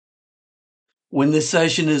When this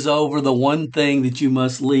session is over, the one thing that you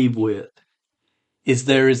must leave with is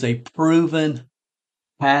there is a proven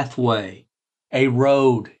pathway, a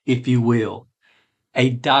road, if you will, a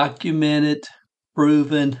documented,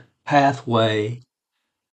 proven pathway,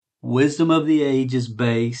 wisdom of the ages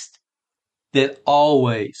based, that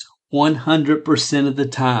always, 100% of the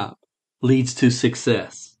time, leads to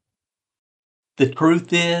success. The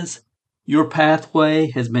truth is, your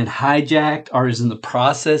pathway has been hijacked or is in the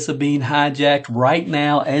process of being hijacked right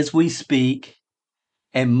now as we speak,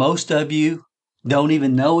 and most of you don't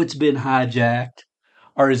even know it's been hijacked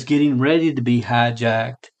or is getting ready to be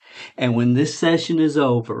hijacked. And when this session is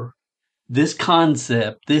over, this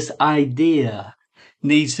concept, this idea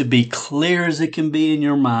needs to be clear as it can be in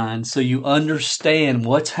your mind so you understand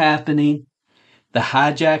what's happening, the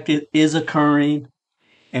hijack is occurring,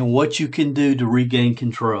 and what you can do to regain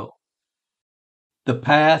control. The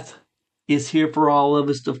path is here for all of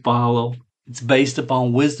us to follow. It's based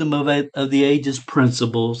upon wisdom of the ages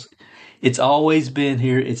principles. It's always been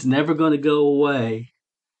here. It's never going to go away.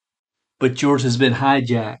 But yours has been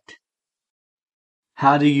hijacked.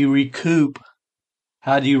 How do you recoup?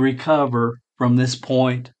 How do you recover from this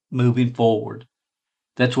point moving forward?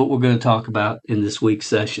 That's what we're going to talk about in this week's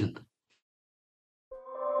session.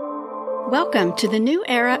 Welcome to the new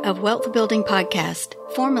era of Wealth Building Podcast,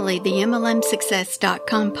 formerly the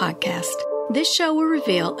MLMSuccess.com podcast. This show will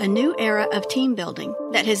reveal a new era of team building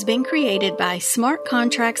that has been created by smart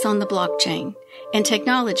contracts on the blockchain and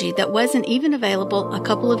technology that wasn't even available a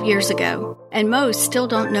couple of years ago, and most still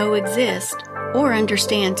don't know exist or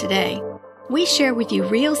understand today. We share with you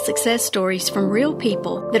real success stories from real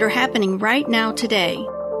people that are happening right now today.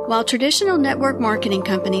 While traditional network marketing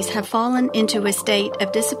companies have fallen into a state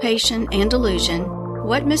of dissipation and delusion,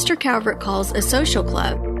 what Mr. Calvert calls a social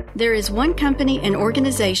club, there is one company and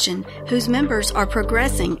organization whose members are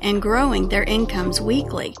progressing and growing their incomes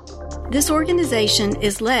weekly. This organization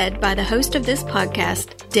is led by the host of this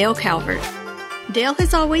podcast, Dale Calvert. Dale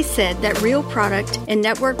has always said that real product in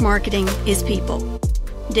network marketing is people.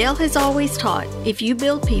 Dale has always taught, if you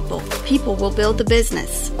build people, people will build the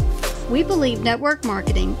business. We believe network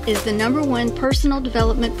marketing is the number one personal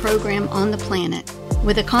development program on the planet,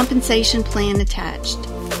 with a compensation plan attached.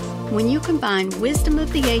 When you combine wisdom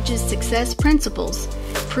of the ages success principles,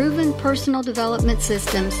 proven personal development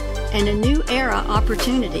systems, and a new era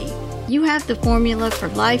opportunity, you have the formula for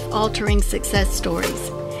life-altering success stories.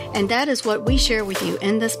 And that is what we share with you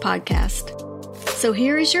in this podcast. So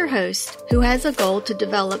here is your host, who has a goal to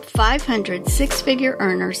develop 500 six-figure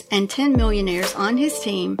earners and 10 millionaires on his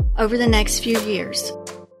team over the next few years.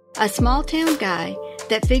 A small-town guy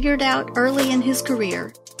that figured out early in his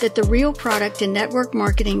career that the real product in network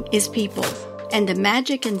marketing is people. And the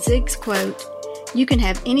magic in Zig's quote, "You can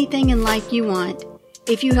have anything in life you want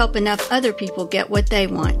if you help enough other people get what they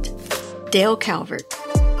want." Dale Calvert.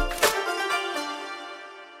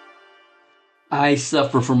 I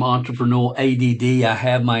suffer from entrepreneurial ADD. I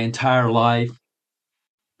have my entire life.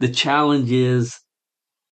 The challenge is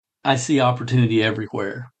I see opportunity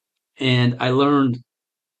everywhere. And I learned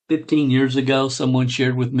 15 years ago, someone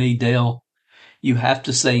shared with me, Dale, you have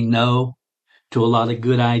to say no to a lot of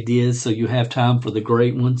good ideas so you have time for the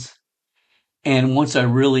great ones. And once I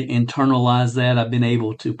really internalized that, I've been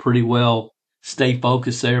able to pretty well stay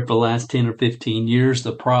focused there for the last 10 or 15 years.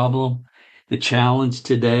 The challenge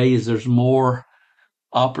today is there's more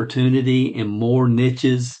opportunity and more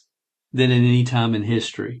niches than at any time in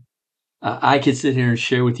history. I could sit here and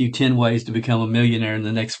share with you 10 ways to become a millionaire in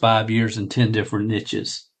the next 5 years in 10 different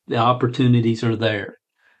niches. The opportunities are there.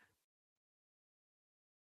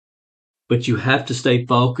 But you have to stay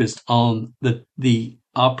focused on the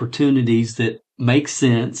opportunities that make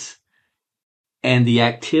sense and the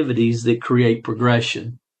activities that create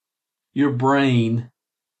progression. Your brain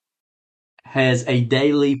has a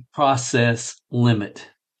daily process limit.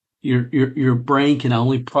 Your brain can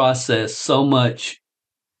only process so much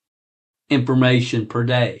information per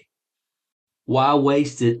day. Why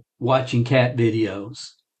waste it watching cat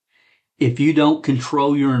videos? If you don't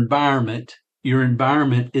control your environment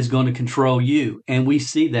is going to control you. And we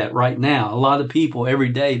see that right now. A lot of people every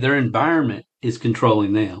day, their environment is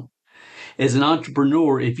controlling them. As an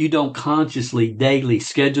entrepreneur, if you don't consciously, daily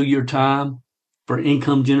schedule your time for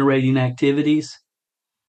income generating activities,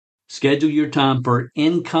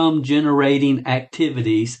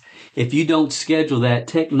 if you don't schedule that,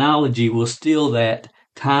 technology will steal that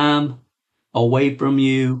time away from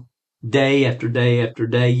you day after day after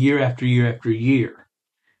day, year after year after year.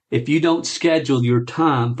 If you don't schedule your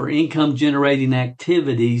time for income generating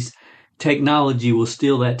activities, technology will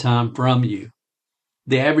steal that time from you.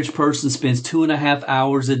 The average person spends 2.5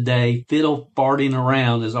 hours a day fiddle farting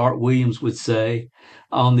around, as Art Williams would say,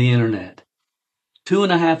 on the internet.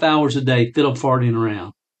 2.5 hours a day fiddle farting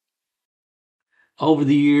around. Over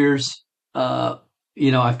the years,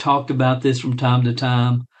 I've talked about this from time to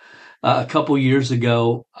time. A couple years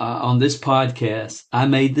ago on this podcast, I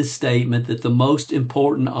made the statement that the most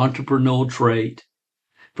important entrepreneurial trait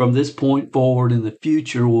from this point forward in the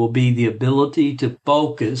future will be the ability to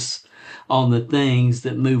focus on the things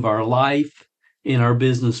that move our life and our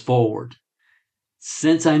business forward.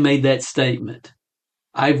 Since I made that statement,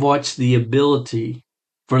 I've watched the ability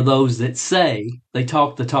for those that say they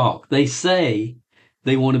talk the talk. They say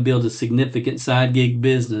they want to build a significant side gig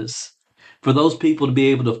business. For those people to be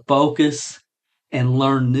able to focus and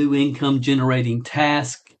learn new income generating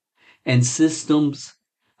tasks and systems,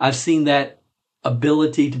 I've seen that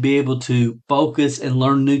ability to be able to focus and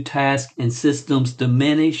learn new tasks and systems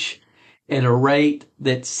diminish at a rate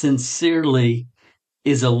that sincerely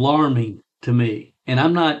is alarming to me. And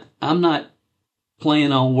I'm not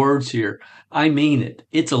playing on words here. I mean it.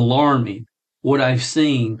 It's alarming what I've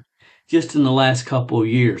seen just in the last couple of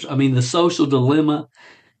years. I mean, The Social Dilemma,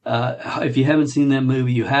 if you haven't seen that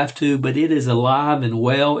movie, you have to, but it is alive and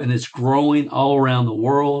well, and it's growing all around the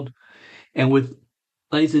world. And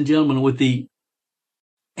ladies and gentlemen, with the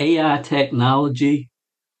AI technology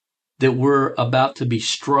that we're about to be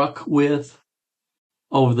struck with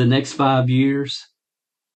over the next 5 years,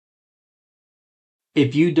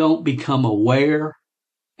 if you don't become aware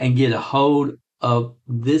and get a hold of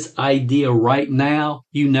this idea right now,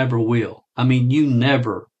 you never will. I mean, you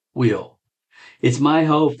never will. It's my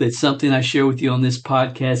hope that something I share with you on this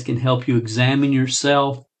podcast can help you examine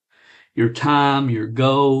yourself, your time, your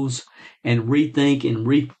goals, and rethink and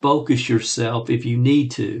refocus yourself if you need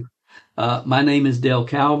to. My name is Dale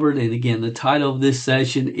Calvert, and again, the title of this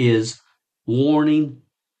session is Warning: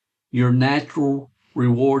 Your Natural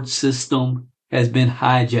Reward System has been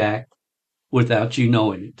hijacked without you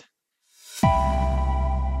knowing it.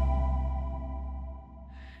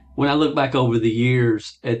 When I look back over the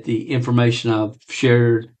years at the information I've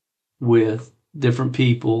shared with different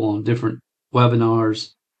people on different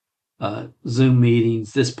webinars, Zoom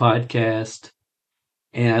meetings, this podcast,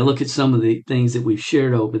 and I look at some of the things that we've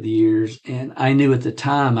shared over the years, and I knew at the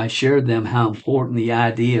time I shared them how important the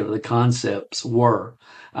idea or the concepts were.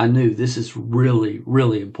 I knew this is really,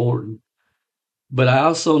 really important. But I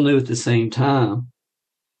also knew at the same time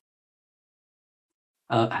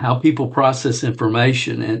how people process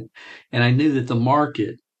information, and I knew that the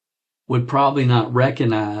market would probably not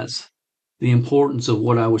recognize the importance of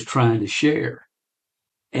what I was trying to share.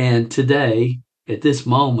 And today, at this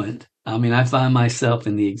moment, I mean, I find myself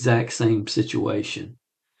in the exact same situation.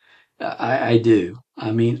 I do.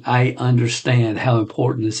 I mean, I understand how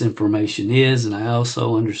important this information is, and I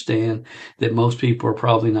also understand that most people are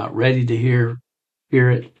probably not ready to hear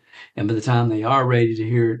it. And by the time they are ready to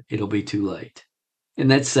hear it, it'll be too late. And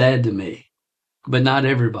that's sad to me. But not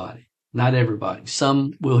everybody. Not everybody.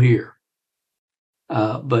 Some will hear.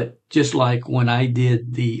 But just like when I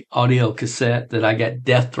did the audio cassette that I got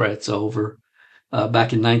death threats over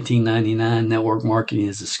back in 1999, network marketing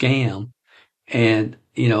is a scam. And,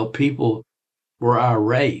 people were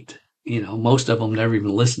irate. Most of them never even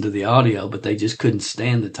listened to the audio, but they just couldn't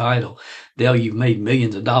stand the title. Dale, you've made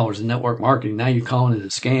millions of dollars in network marketing. Now you're calling it a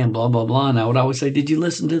scam, blah, blah, blah. And I would always say, did you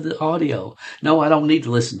listen to the audio? No, I don't need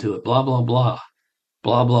to listen to it. Blah, blah, blah,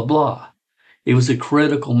 blah, blah, blah. It was a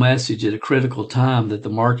critical message at a critical time that the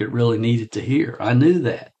market really needed to hear. I knew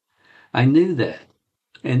that. And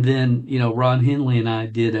then, Ron Henley and I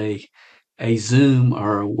did a Zoom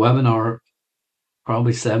or a webinar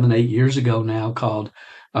probably 7-8 years ago now called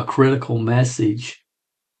A Critical Message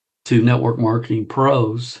to Network Marketing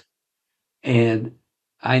Pros. And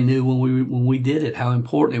I knew when we did it how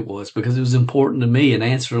important it was, because it was important to me and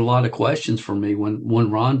answered a lot of questions for me.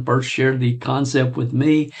 When Ron first shared the concept with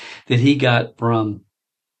me that he got from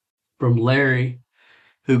Larry,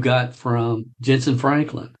 who got from Jensen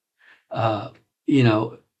Franklin, and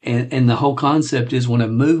the whole concept is when a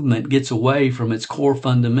movement gets away from its core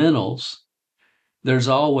fundamentals, there's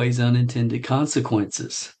always unintended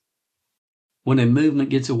consequences. When a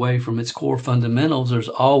movement gets away from its core fundamentals, there's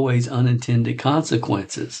always unintended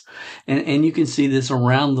consequences. And you can see this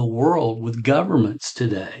around the world with governments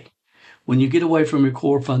today. When you get away from your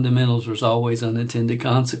core fundamentals, there's always unintended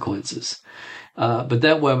consequences. But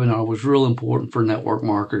that webinar was real important for network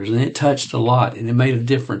marketers, and it touched a lot, and it made a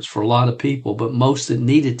difference for a lot of people, but most that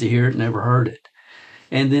needed to hear it never heard it.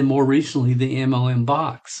 And then more recently, the MLM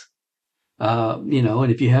box. And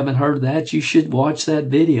if you haven't heard that, you should watch that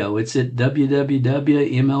video. It's at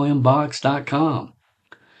www.mlmbox.com.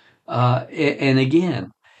 And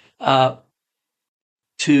again, uh,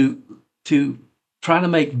 to to try to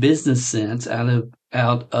make business sense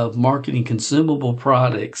out of marketing consumable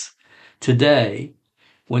products today,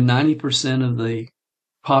 when 90% of the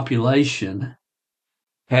population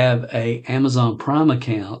have a Amazon Prime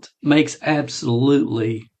account, makes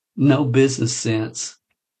absolutely no business sense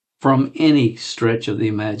from any stretch of the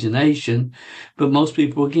imagination. But most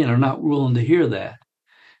people, again, are not willing to hear that.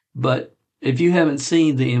 But if you haven't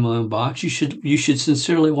seen the MLM box, you should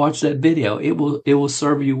sincerely watch that video. It will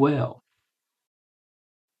serve you well.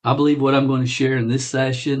 I believe what I'm going to share in this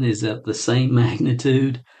session is of the same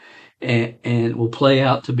magnitude and will play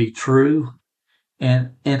out to be true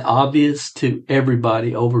and obvious to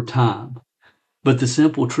everybody over time. But the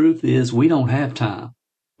simple truth is we don't have time.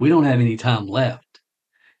 We don't have any time left.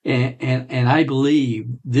 And I believe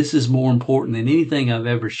this is more important than anything I've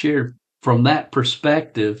ever shared from that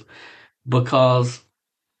perspective, because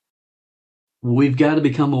we've got to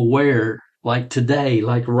become aware, like today,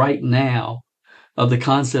 like right now, of the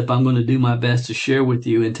concept I'm going to do my best to share with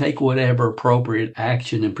you, and take whatever appropriate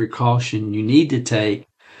action and precaution you need to take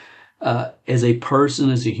as a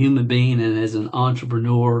person, as a human being, and as an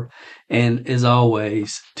entrepreneur. And as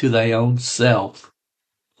always, to thy own self.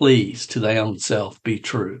 Please, to thy own self, be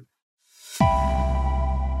true.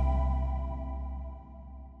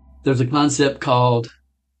 There's a concept called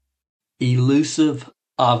elusive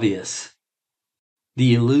obvious.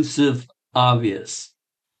 The elusive obvious.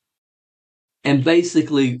 And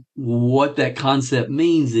basically what that concept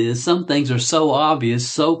means is some things are so obvious,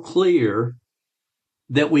 so clear,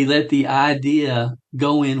 that we let the idea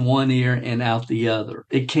go in one ear and out the other.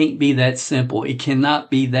 It can't be that simple. It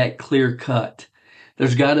cannot be that clear cut.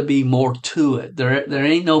 There's got to be more to it. There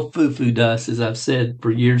ain't no foo-foo dust, as I've said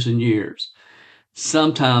for years and years.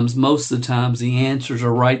 Sometimes, most of the times, the answers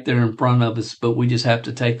are right there in front of us, but we just have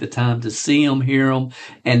to take the time to see them, hear them,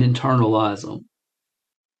 and internalize them.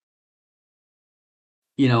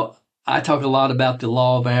 You know, I talk a lot about the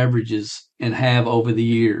law of averages and have over the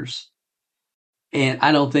years. And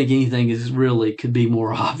I don't think anything is really could be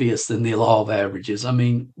more obvious than the law of averages. I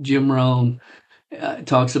mean, Jim Rohn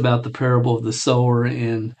talks about the parable of the sower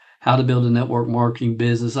and how to build a network marketing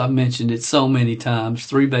business. I've mentioned it so many times,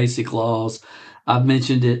 3 basic laws. I've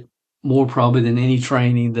mentioned it more probably than any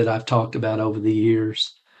training that I've talked about over the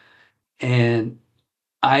years. And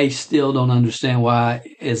I still don't understand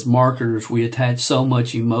why, as marketers, we attach so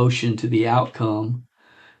much emotion to the outcome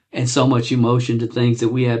and so much emotion to things that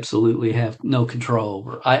we absolutely have no control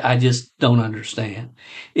over. I just don't understand.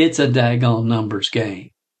 It's a daggone numbers game.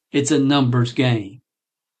 It's a numbers game.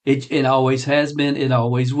 It always has been. It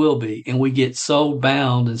always will be. And we get so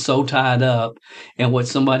bound and so tied up in what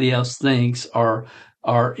somebody else thinks or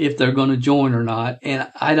if they're going to join or not.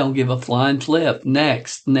 And I don't give a flying flip.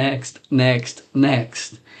 Next, next, next,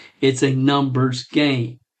 next. It's a numbers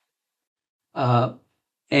game.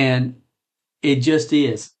 And it just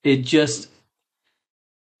is. And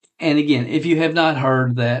again, if you have not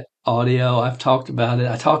heard that audio, I've talked about it.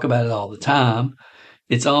 I talk about it all the time.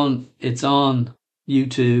 It's on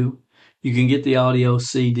YouTube. You can get the audio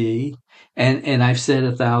CD. And I've said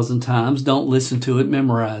 1,000 times, don't listen to it,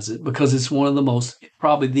 memorize it, because it's one of the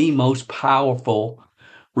probably the most powerful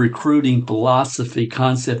recruiting philosophy,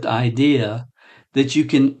 concept, idea that you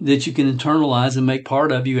can internalize and make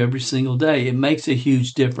part of you every single day. It makes a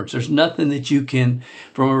huge difference. There's nothing that you can,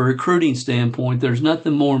 from a recruiting standpoint, there's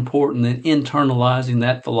nothing more important than internalizing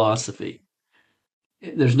that philosophy.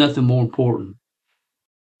 There's nothing more important.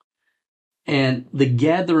 And the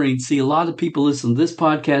gathering, see, a lot of people listen to this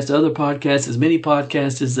podcast, other podcasts, as many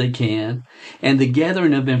podcasts as they can. And the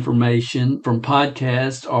gathering of information from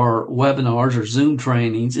podcasts or webinars or Zoom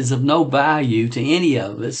trainings is of no value to any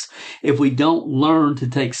of us if we don't learn to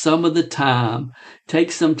take some time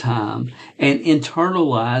and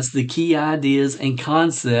internalize the key ideas and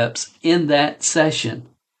concepts in that session.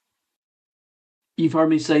 You've heard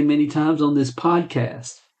me say many times on this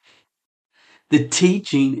podcast, the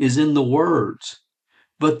teaching is in the words,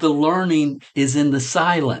 but the learning is in the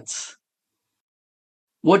silence.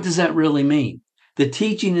 What does that really mean? The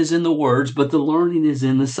teaching is in the words, but the learning is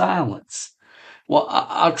in the silence. Well,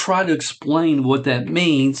 I'll try to explain what that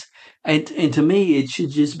means. And to me, it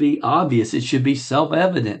should just be obvious. It should be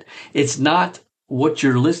self-evident. It's not what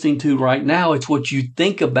you're listening to right now. It's what you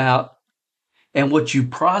think about and what you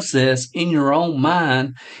process in your own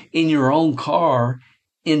mind, in your own car,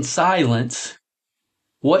 in silence.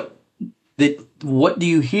 What do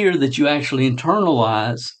you hear that you actually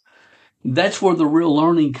internalize? That's where the real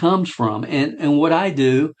learning comes from. And what I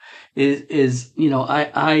do is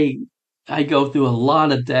I I go through a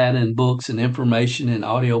lot of data and books and information and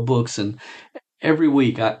audio books, and every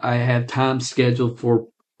week I have time scheduled for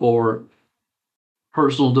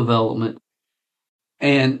personal development.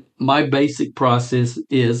 And my basic process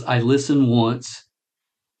is I listen once,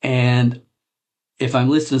 and if I'm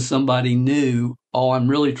listening to somebody new, all I'm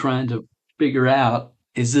really trying to figure out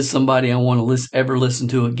is this somebody I want to ever listen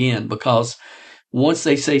to again? Because once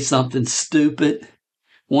they say something stupid,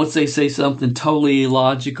 once they say something totally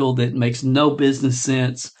illogical that makes no business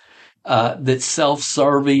sense, that's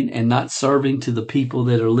self-serving and not serving to the people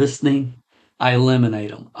that are listening, I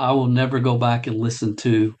eliminate them. I will never go back and listen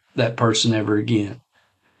to that person ever again.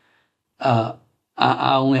 Uh,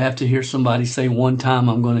 I only have to hear somebody say one time,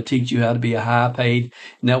 I'm going to teach you how to be a high-paid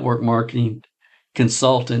network marketing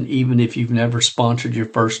consultant, even if you've never sponsored your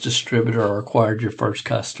first distributor or acquired your first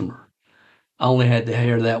customer. I only had to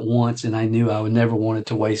hear that once, and I knew I would never want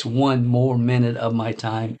to waste one more minute of my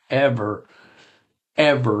time ever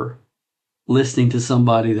listening to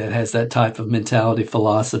somebody that has that type of mentality,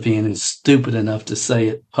 philosophy, and is stupid enough to say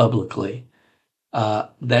it publicly.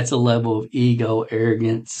 That's a level of ego,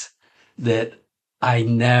 arrogance that I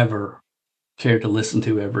never care to listen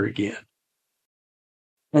to ever again.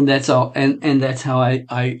 And that's all. And that's how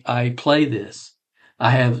I play this.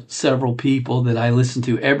 I have several people that I listen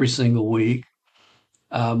to every single week.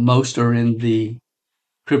 Most are in the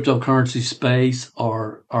cryptocurrency space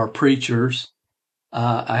or are preachers.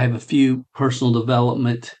 I have a few personal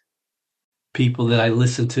development people that I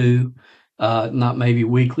listen to, not maybe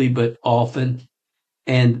weekly, but often.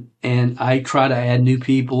 And I try to add new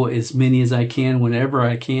people, as many as I can whenever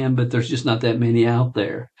I can, but there's just not that many out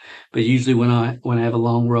there. But usually when I have a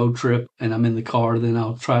long road trip and I'm in the car, then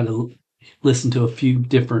I'll try to listen to a few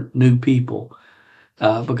different new people,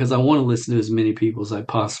 because I want to listen to as many people as I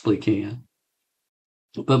possibly can.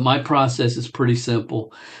 But my process is pretty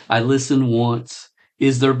simple. I listen once.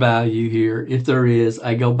 Is there value here? If there is,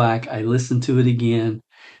 I go back, I listen to it again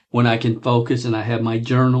when I can focus, and I have my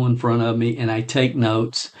journal in front of me and I take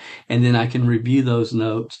notes, and then I can review those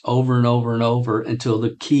notes over and over and over until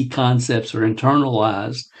the key concepts are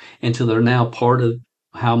internalized, until they're now part of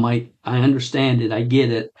how I understand it. I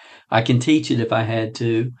get it. I can teach it if I had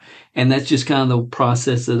to. And that's just kind of the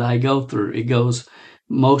process that I go through. It goes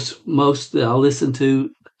most that I'll listen to,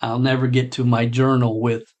 I'll never get to my journal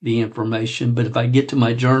with the information. But if I get to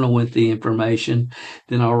my journal with the information,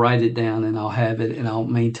 then I'll write it down and I'll have it and I'll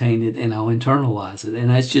maintain it and I'll internalize it. And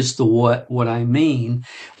that's just what I mean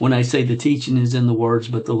when I say the teaching is in the words,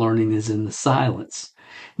 but the learning is in the silence.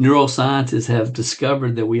 Neuroscientists have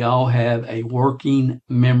discovered that we all have a working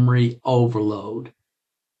memory overload.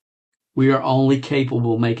 We are only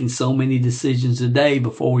capable of making so many decisions a day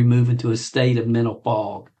before we move into a state of mental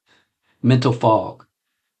fog.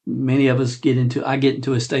 Many of us I get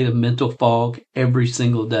into a state of mental fog every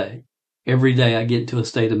single day. Every day I get into a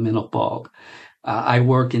state of mental fog. I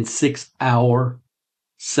work in 6-hour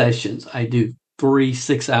sessions. I do 3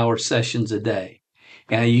 6-hour sessions a day.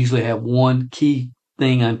 And I usually have one key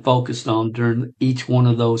thing I'm focused on during each one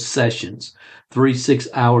of those sessions, 3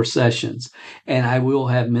 6-hour sessions. And I will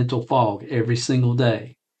have mental fog every single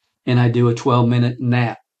day. And I do a 12-minute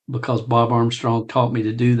nap because Bob Armstrong taught me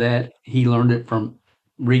to do that. He learned it from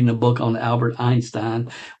reading a book on Albert Einstein,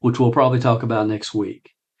 which we'll probably talk about next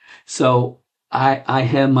week. So I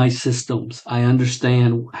have my systems. I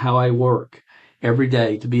understand how I work every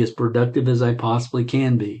day to be as productive as I possibly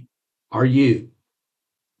can be. Are you?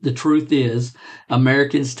 The truth is,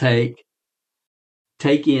 Americans take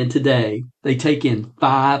in today, they take in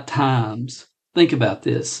 5 times. Think about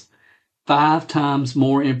this. 5 times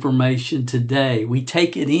more information today. We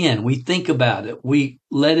take it in. We think about it. We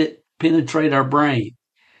let it penetrate our brain.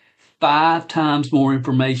 5 times more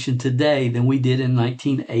information today than we did in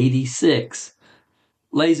 1986.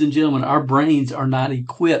 Ladies and gentlemen, our brains are not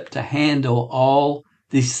equipped to handle all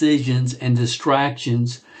decisions and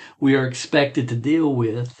distractions we are expected to deal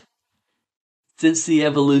with. Since the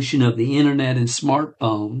evolution of the internet and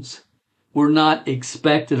smartphones, we're not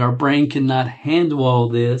expected, our brain cannot handle all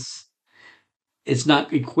this. It's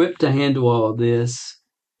not equipped to handle all of this.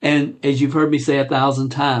 And as you've heard me say 1,000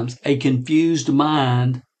 times, a confused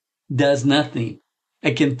mind does nothing.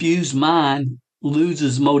 A confused mind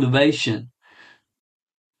loses motivation.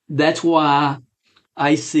 That's why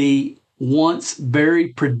I see once very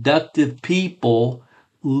productive people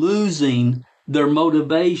losing their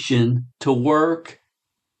motivation to work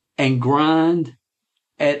and grind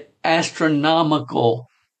at astronomical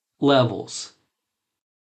levels.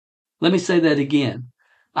 Let me say that again.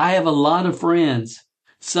 I have a lot of friends.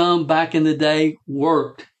 Some back in the day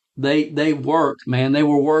worked. They worked, man. They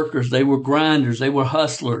were workers. They were grinders. They were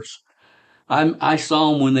hustlers. I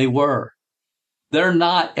saw them when they were. They're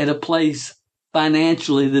not at a place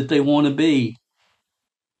financially that they want to be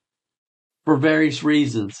for various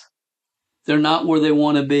reasons. They're not where they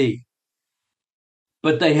want to be.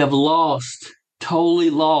 But they have totally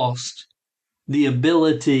lost the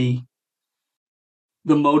ability,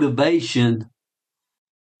 the motivation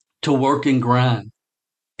to work and grind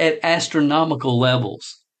at astronomical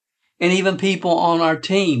levels. And even people on our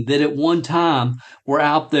team that at one time were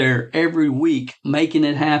out there every week making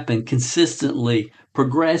it happen, consistently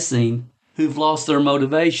progressing, who've lost their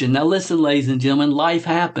motivation. Now listen, ladies and gentlemen, life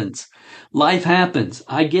happens. Life happens.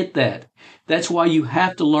 I get that. That's why you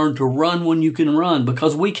have to learn to run when you can run,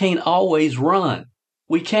 because we can't always run.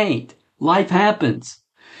 We can't. Life happens.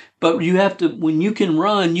 But you have to, when you can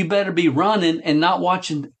run, you better be running and not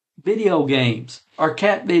watching video games or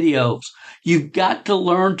cat videos. You've got to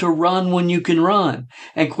learn to run when you can run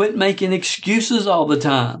and quit making excuses all the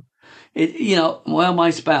time. Well, my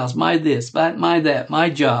spouse, my this, my that, my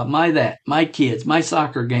job, my that, my kids, my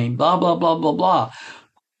soccer game, blah, blah, blah, blah, blah.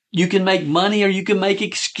 You can make money or you can make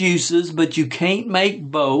excuses, but you can't make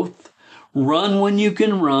both. Run when you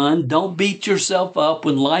can run. Don't beat yourself up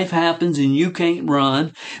when life happens and you can't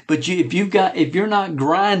run. But if you're not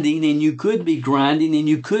grinding, and you could be grinding and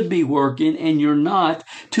you could be working and you're not,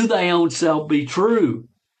 to thy own self be true.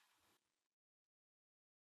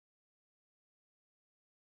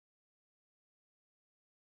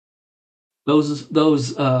 Those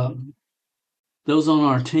on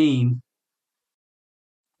our team,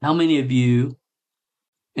 how many of you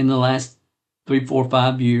in the last 3, 4,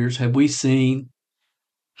 5 years have we seen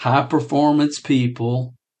high performance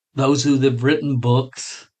people, those who have written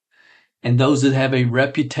books, and those that have a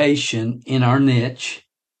reputation in our niche?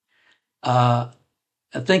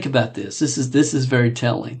 Think about this. This is very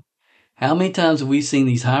telling. How many times have we seen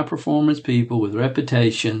these high performance people with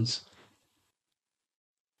reputations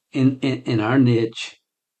in our niche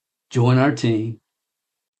join our team,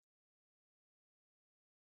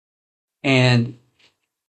 and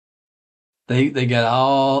they got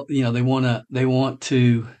all, they want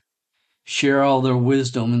to share all their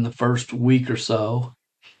wisdom in the first week or so.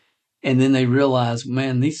 And then they realize,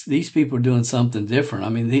 man, these people are doing something different. I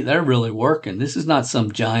mean, they're really working. This is not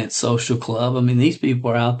some giant social club. I mean, these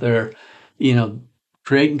people are out there,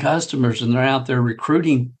 creating customers, and they're out there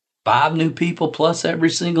recruiting 5 new people plus every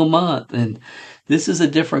single month. And this is a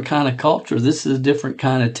different kind of culture. This is a different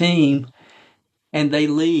kind of team. And they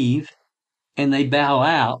leave and they bow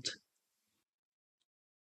out.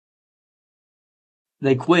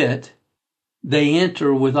 They quit. They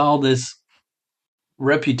enter with all this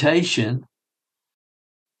reputation,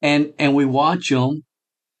 and we watch them.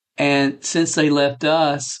 And since they left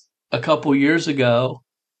us a couple years ago,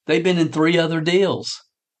 they've been in 3 other deals,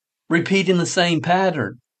 repeating the same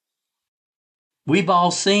pattern. We've all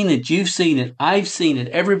seen it. You've seen it. I've seen it.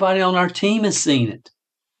 Everybody on our team has seen it.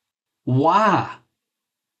 Why?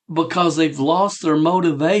 Because they've lost their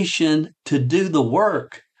motivation to do the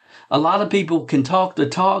work. A lot of people can talk the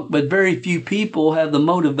talk, but very few people have the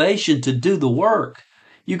motivation to do the work.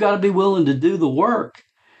 You got to be willing to do the work.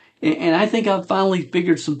 And I think I've finally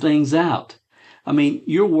figured some things out. I mean,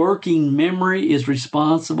 your working memory is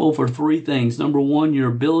responsible for 3 things. Number 1, your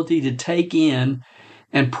ability to take in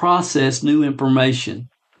and process new information.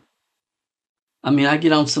 I mean, I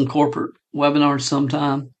get on some corporate webinars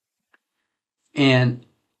sometime, and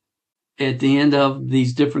at the end of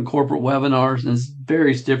these different corporate webinars, and there's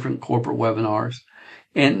various different corporate webinars,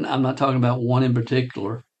 and I'm not talking about one in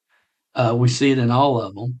particular. We see it in all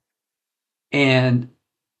of them. And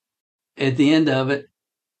at the end of it,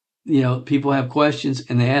 people have questions,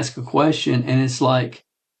 and they ask a question, and it's like,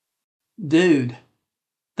 dude,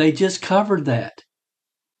 they just covered that.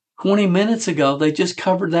 20 minutes ago, they just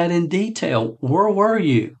covered that in detail. Where were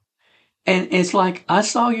you? And it's like, I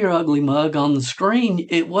saw your ugly mug on the screen.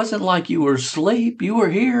 It wasn't like you were asleep. You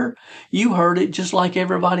were here. You heard it just like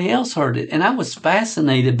everybody else heard it. And I was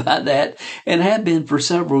fascinated by that, and have been for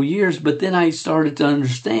several years. But then I started to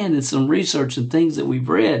understand, in some research and things that we've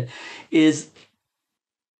read, is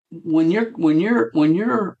when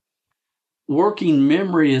your working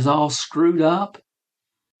memory is all screwed up,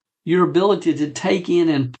 your ability to take in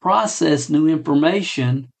and process new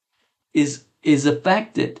information is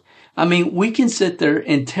affected. I mean, we can sit there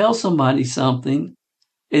and tell somebody something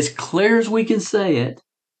as clear as we can say it,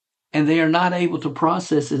 and they are not able to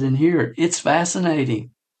process it and hear it. It's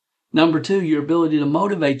fascinating. Number 2, your ability to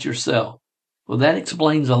motivate yourself. Well, that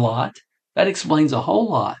explains a lot. That explains a whole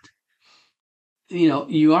lot.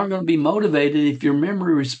 You aren't going to be motivated if your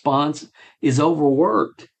memory response is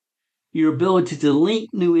overworked. your ability to link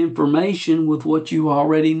new information with what you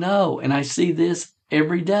already know. And I see this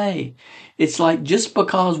every day. It's like just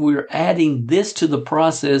because we're adding this to the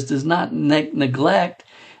process does not neglect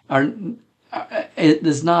or it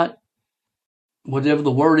does not, whatever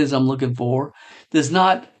the word is I'm looking for, does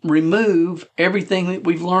not remove everything that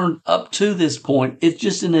we've learned up to this point. It's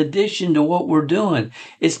just an addition to what we're doing.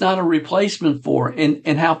 It's not a replacement for it.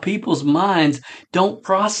 And how people's minds don't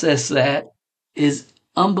process that is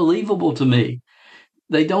unbelievable to me.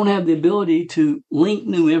 They don't have the ability to link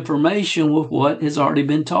new information with what has already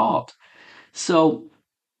been taught. So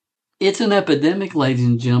it's an epidemic, ladies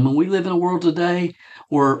and gentlemen. We live in a world today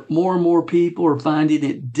where more and more people are finding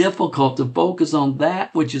it difficult to focus on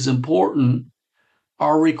that which is important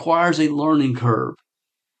or requires a learning curve.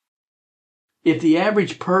 If the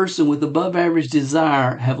average person with above average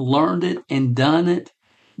desire have learned it and done it,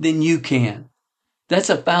 then you can. That's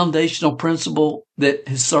a foundational principle that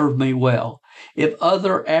has served me well. If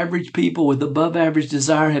other average people with above average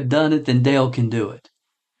desire have done it, then Dale can do it.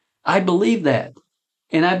 I believe that.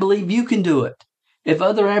 And I believe you can do it. If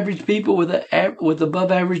other average people with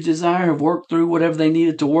above average desire have worked through whatever they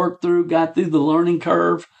needed to work through, got through the learning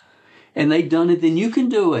curve, and they've done it, then you can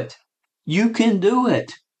do it. You can do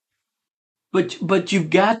it. But you've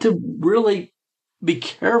got to really be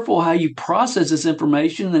careful how you process this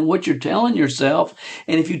information and what you're telling yourself.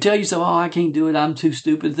 And if you tell yourself, oh, I can't do it, I'm too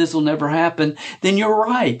stupid, this will never happen, then you're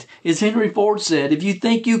right. As Henry Ford said, if you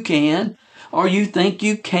think you can or you think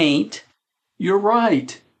you can't, you're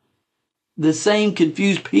right. The same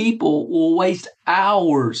confused people will waste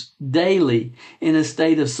hours daily in a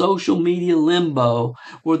state of social media limbo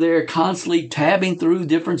where they're constantly tabbing through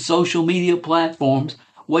different social media platforms,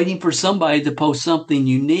 waiting for somebody to post something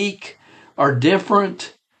unique or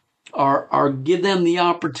different or give them the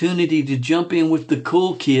opportunity to jump in with the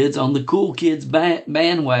cool kids on the cool kids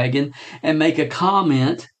bandwagon and make a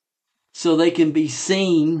comment so they can be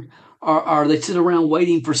seen, or they sit around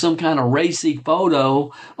waiting for some kind of racy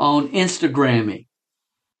photo on Instagramming.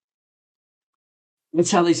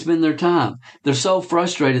 That's how they spend their time. They're so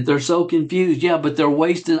frustrated. They're so confused. Yeah, but they're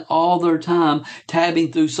wasting all their time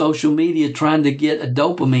tabbing through social media trying to get a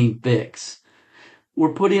dopamine fix.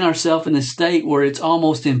 We're putting ourselves in a state where it's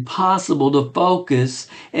almost impossible to focus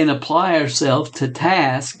and apply ourselves to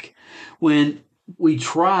task. When we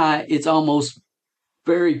try, it's almost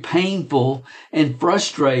very painful and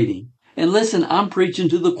frustrating. And listen, I'm preaching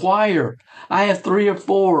to the choir. I have 3 or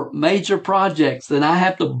 4 major projects that I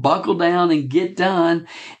have to buckle down and get done,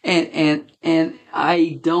 and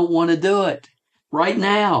I don't want to do it right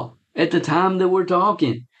now at the time that we're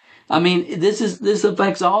talking. I mean, this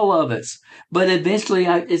affects all of us, but eventually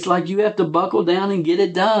it's like you have to buckle down and get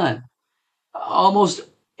it done. Almost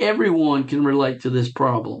everyone can relate to this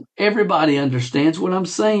problem. Everybody understands what I'm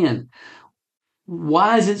saying.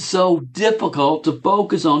 Why is it so difficult to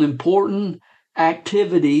focus on important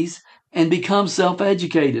activities and become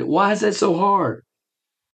self-educated? Why is that so hard?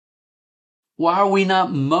 Why are we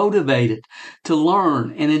not motivated to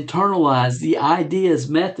learn and internalize the ideas,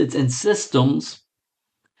 methods, and systems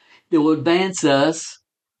that will advance us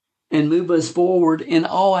and move us forward in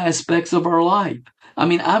all aspects of our life? I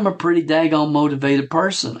mean, I'm a pretty daggone motivated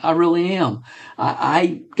person. I really am.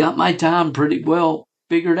 I got my time pretty well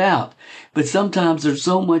figured out. But sometimes there's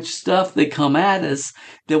so much stuff that come at us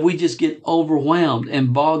that we just get overwhelmed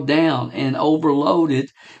and bogged down and overloaded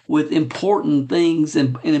with important things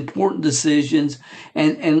and important decisions.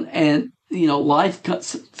 And you know, life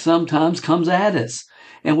sometimes comes at us.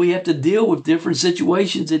 And we have to deal with different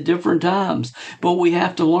situations at different times. But we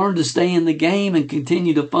have to learn to stay in the game and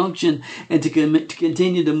continue to function and to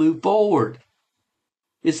continue to move forward.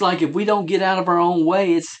 It's like if we don't get out of our own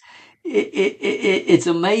way, it's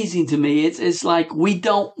amazing to me. It's like we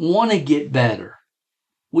don't want to get better.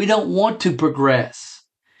 We don't want to progress.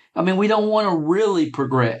 I mean, we don't want to really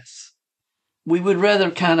progress. We would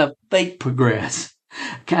rather kind of fake progress,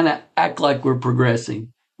 kind of act like we're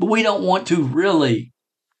progressing. But we don't want to really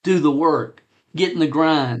do the work, get in the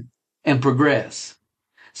grind, and progress.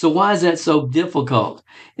 So why is that so difficult?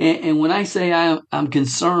 And when I say I'm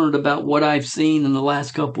concerned about what I've seen in the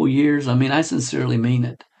last couple of years, I mean, I sincerely mean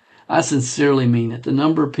it. I sincerely mean it. The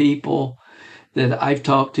number of people that I've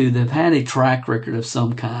talked to that have had a track record of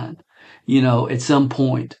some kind, you know, at some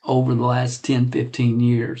point over the last 10, 15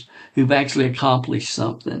 years, who've actually accomplished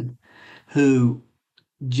something, who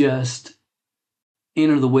just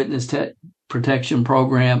enter the witness protection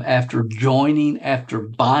program after joining, after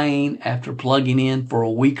buying, after plugging in for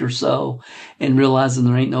a week or so and realizing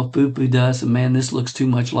there ain't no foo-foo dust and man, this looks too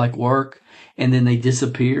much like work. And then they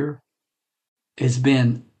disappear. It's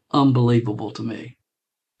been unbelievable to me.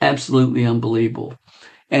 absolutely unbelievable.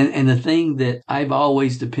 And the thing that I've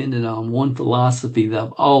always depended on, one philosophy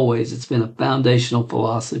that it's been a foundational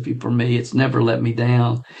philosophy for me. It's never let me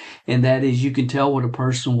down. And that is, you can tell what a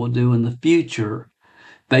person will do in the future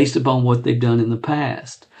based upon what they've done in the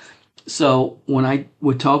past. So when I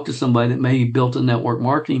would talk to somebody that maybe built a network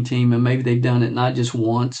marketing team, and maybe they've done it not just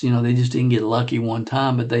once, they just didn't get lucky one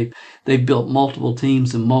time, but they've built multiple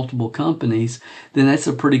teams and multiple companies, then that's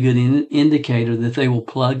a pretty good indicator that they will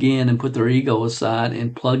plug in and put their ego aside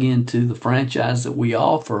and plug into the franchise that we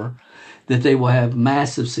offer, that they will have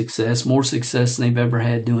massive success, more success than they've ever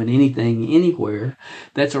had doing anything anywhere.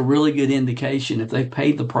 That's a really good indication. If they've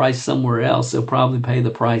paid the price somewhere else, they'll probably pay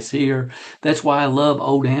the price here. That's why I love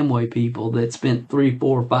old Amway people that spent 3,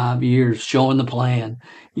 4, 5 years showing the plan,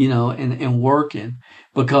 and working,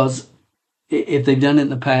 because if they've done it in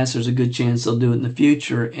the past, there's a good chance they'll do it in the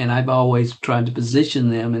future. And I've always tried to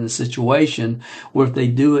position them in a situation where if they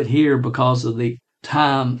do it here because of the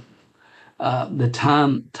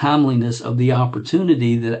timeliness of the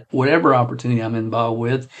opportunity, that whatever opportunity I'm involved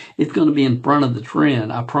with, it's going to be in front of the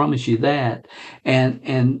trend. I promise you that.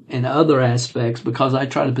 And other aspects, because I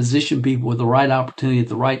try to position people with the right opportunity at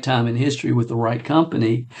the right time in history with the right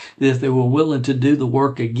company, that if they were willing to do the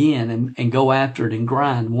work again and go after it and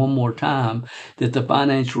grind one more time, that the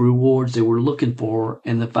financial rewards that we're looking for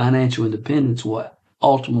and the financial independence will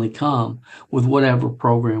ultimately come with whatever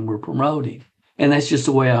program we're promoting. And that's just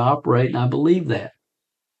the way I operate, and I believe that.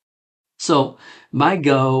 So my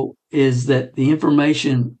goal is that the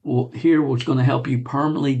information here was going to help you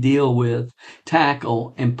permanently deal with,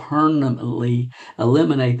 tackle, and permanently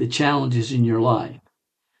eliminate the challenges in your life.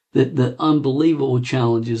 The unbelievable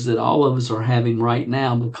challenges that all of us are having right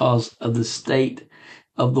now because of the state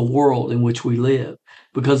of the world in which we live.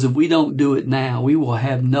 Because if we don't do it now, we will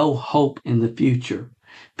have no hope in the future.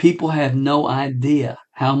 People have no idea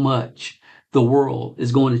how much the world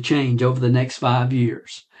is going to change over the next 5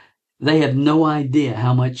 years. They have no idea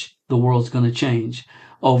how much the world's going to change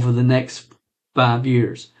over the next 5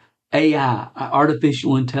 years. AI,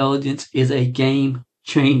 artificial intelligence, is a game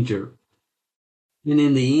changer. And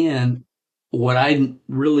in the end, what I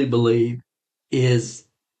really believe is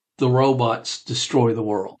the robots destroy the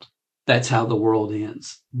world. That's how the world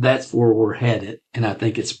ends. That's where we're headed. And I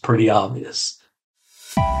think it's pretty obvious.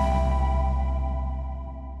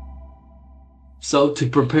 So to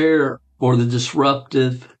prepare for the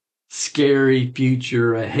disruptive, scary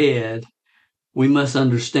future ahead, we must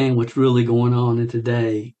understand what's really going on in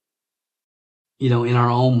today, in our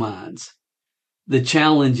own minds. The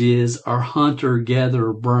challenge is our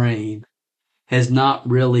hunter-gatherer brain has not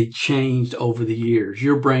really changed over the years.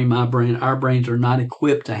 Your brain, my brain, our brains are not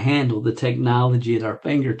equipped to handle the technology at our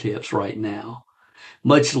fingertips right now,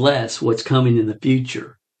 much less what's coming in the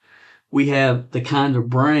future. We have the kind of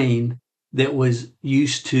brain that was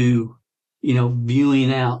used to,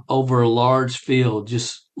 viewing out over a large field,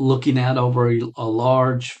 just looking out over a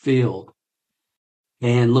large field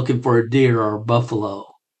and looking for a deer or a buffalo.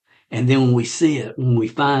 And then when we see it, when we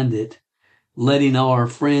find it, letting all our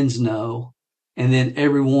friends know, and then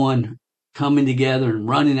everyone coming together and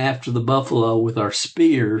running after the buffalo with our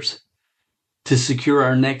spears to secure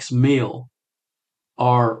our next meal,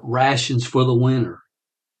 our rations for the winter.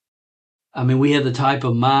 I mean, we have the type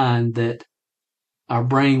of mind that our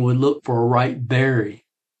brain would look for a ripe berry.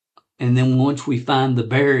 And then once we find the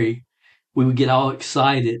berry, we would get all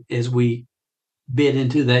excited as we bit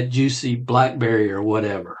into that juicy blackberry or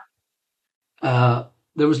whatever. There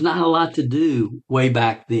was not a lot to do way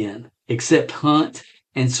back then except hunt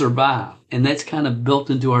and survive. And that's kind of built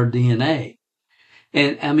into our DNA.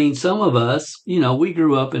 And I mean, some of us, we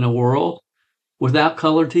grew up in a world without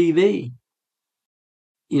color TV.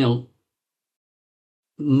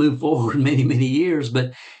 Move forward many, many years,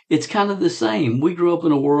 but it's kind of the same. We grew up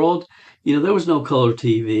in a world, there was no color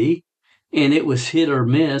TV, and it was hit or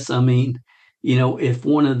miss. I mean, if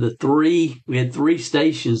one of we had 3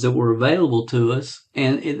 stations that were available to us,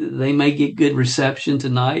 and they may get good reception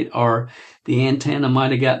tonight, or the antenna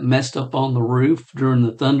might have got messed up on the roof during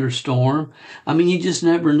the thunderstorm. I mean, you just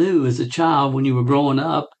never knew as a child when you were growing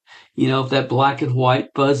up, if that black and white,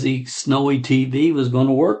 fuzzy, snowy TV was going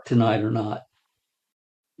to work tonight or not.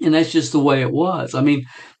 And that's just the way it was. I mean,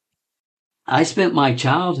 I spent my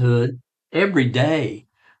childhood every day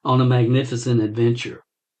on a magnificent adventure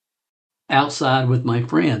outside with my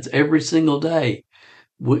friends every single day,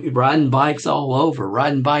 riding bikes all over,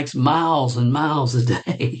 riding bikes miles and miles a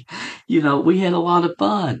day. We had a lot of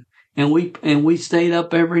fun, and we stayed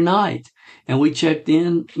up every night, and we checked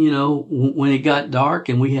in, when it got dark,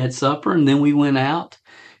 and we had supper, and then we went out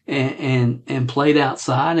and played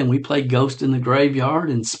outside, and we played Ghost in the Graveyard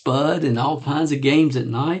and Spud and all kinds of games at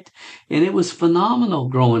night. And it was phenomenal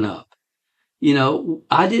growing up.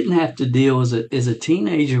 I didn't have to deal as a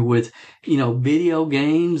teenager with, video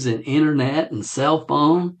games and internet and cell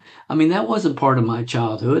phone. I mean, that wasn't part of my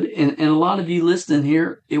childhood. And a lot of you listening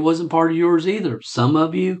here, it wasn't part of yours either. Some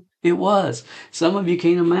of you, it was. Some of you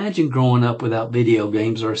can't imagine growing up without video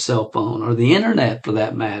games or a cell phone or the internet for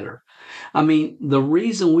that matter. I mean, the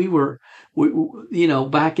reason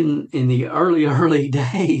back in the early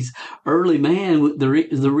days,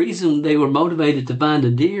 the reason they were motivated to find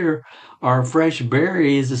a deer or a fresh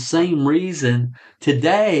berry is the same reason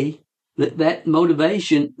today. That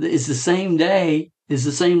motivation is the same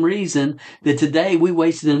reason that today we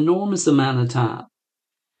waste an enormous amount of time.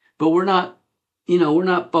 But we're not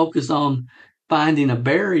focused on finding a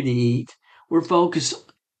berry to eat. We're focused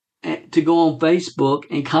to go on Facebook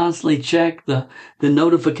and constantly check the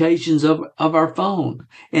notifications of our phone.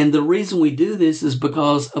 And the reason we do this is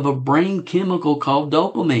because of a brain chemical called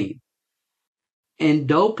dopamine. And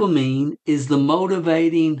dopamine is the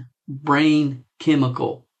motivating brain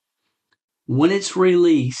chemical. When it's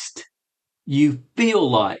released, you feel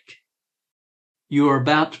like you are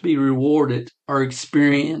about to be rewarded or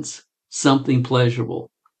experience something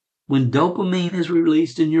pleasurable. When dopamine is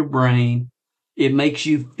released in your brain, it makes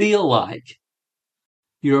you feel like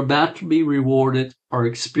you're about to be rewarded or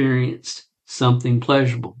experience something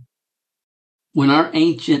pleasurable. When our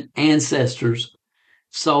ancient ancestors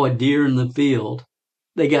saw a deer in the field,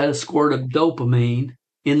 they got a squirt of dopamine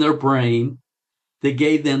in their brain that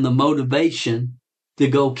gave them the motivation to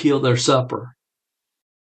go kill their supper.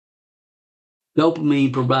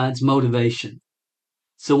 Dopamine provides motivation.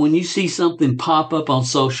 So when you see something pop up on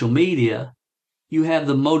social media, you have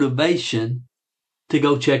the motivation to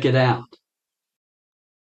go check it out.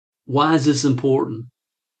 Why is this important?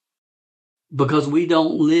 Because we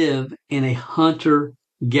don't live in a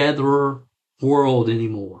hunter-gatherer world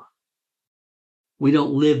anymore. We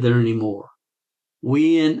don't live there anymore.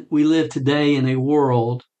 We live today in a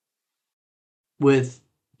world with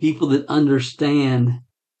people that understand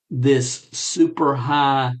this super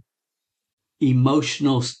high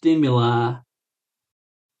emotional stimuli,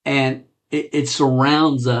 and it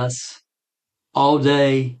surrounds us all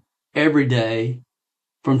day, every day,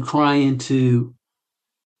 from trying to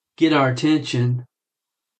get our attention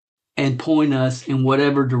and point us in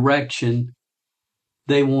whatever direction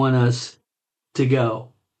they want us to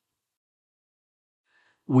go.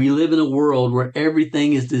 We live in a world where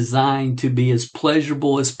everything is designed to be as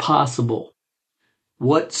pleasurable as possible.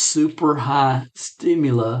 What super high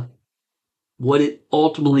stimuli, what it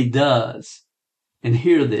ultimately does, and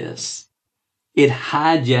hear this, it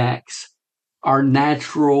hijacks our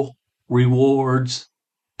natural rewards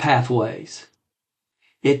pathways.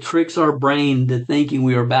 It tricks our brain into thinking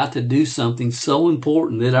we are about to do something so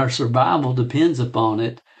important that our survival depends upon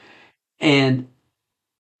it. And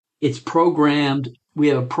it's programmed. We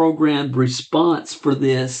have a programmed response for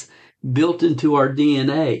this built into our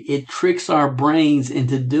DNA. It tricks our brains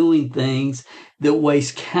into doing things that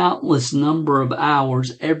waste countless number of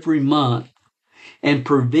hours every month and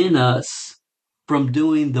prevent us from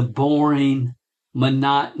doing the boring,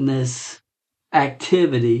 monotonous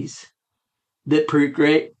activities that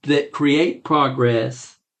create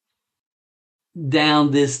progress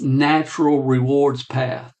down this natural rewards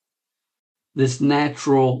path. This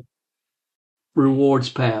natural rewards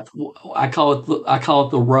path. I call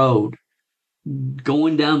it the road.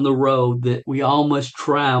 Going down the road that we all must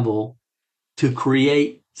travel to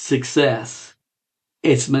create success.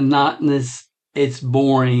 It's monotonous. It's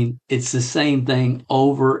boring. It's the same thing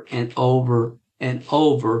over and over and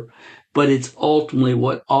over, but it's ultimately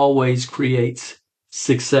what always creates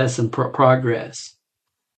success and progress.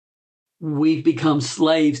 We've become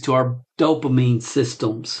slaves to our dopamine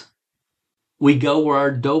systems. We go where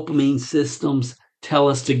our dopamine systems tell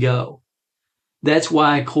us to go. That's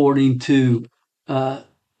why, according to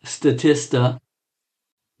Statista,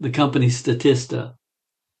 the company Statista,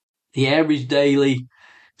 the average daily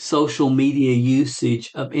social media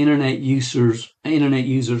usage of internet users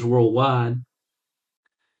worldwide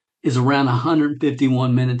is around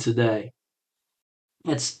 151 minutes a day.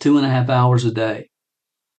 That's 2.5 hours a day.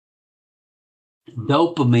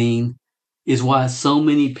 Dopamine is why so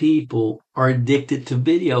many people are addicted to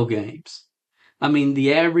video games. I mean,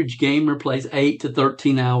 the average gamer plays 8 to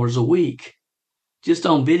 13 hours a week just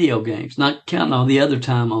on video games, not counting all the other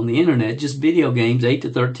time on the internet, just video games, 8 to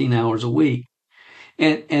 13 hours a week.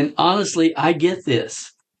 And honestly, I get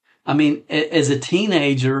this. I mean, as a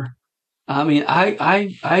teenager, I mean,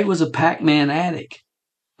 I was a Pac-Man addict.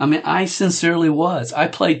 I mean, I sincerely was. I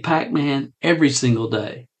played Pac-Man every single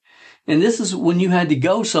day. And this is when you had to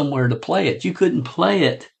go somewhere to play it. You couldn't play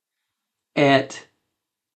it at,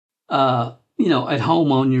 at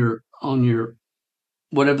home on your,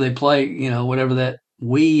 whatever they play, whatever that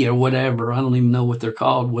Wii or whatever. I don't even know what they're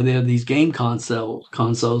called, whatever these game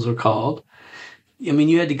consoles are called. I mean,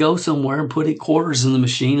 you had to go somewhere and put in quarters in the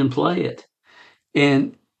machine and play it.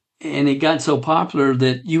 And, and it got so popular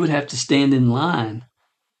that you would have to stand in line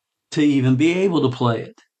to even be able to play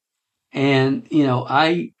it. And,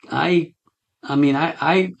 I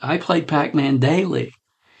played Pac-Man daily,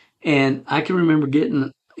 and I can remember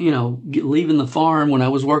leaving the farm when I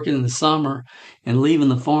was working in the summer and leaving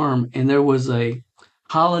the farm. And there was a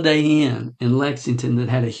Holiday Inn in Lexington that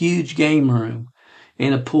had a huge game room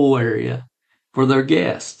and a pool area for their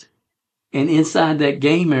guests. And inside that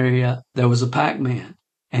game area, there was a Pac-Man,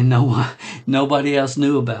 and nobody else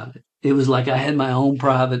knew about it. It was like I had my own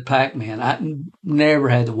private Pac-Man. I never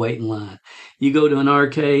had to wait in line. You go to an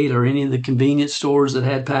arcade or any of the convenience stores that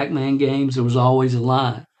had Pac-Man games, there was always a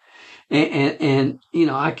line. And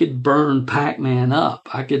I could burn Pac-Man up.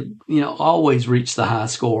 I could, always reach the high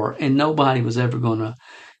score, and nobody was ever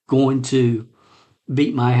going to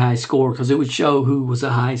beat my high score, because it would show who was a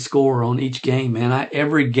high scorer on each game. And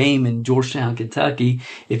every game in Georgetown, Kentucky,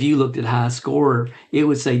 if you looked at high scorer, it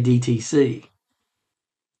would say DTC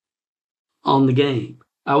on the game.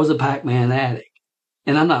 I was a Pac-Man addict,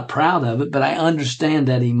 and I'm not proud of it, but I understand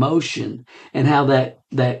that emotion and how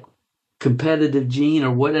that competitive gene or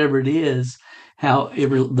whatever it is, how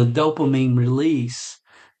the dopamine release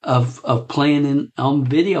of playing on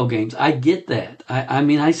video games. I get that.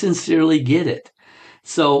 I sincerely get it.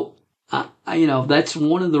 So, that's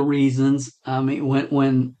one of the reasons. I mean,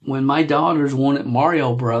 when my daughters wanted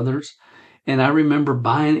Mario Brothers, and I remember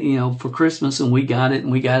buying, for Christmas, and we got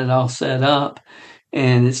it all set up.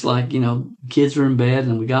 And it's like, kids are in bed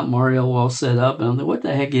and we got Mario all set up. And I'm like, what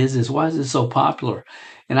the heck is this? Why is this so popular?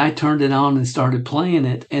 And I turned it on and started playing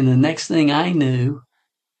it. And the next thing I knew,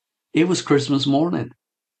 it was Christmas morning.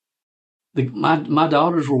 My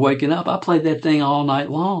daughters were waking up. I played that thing all night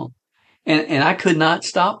long. And I could not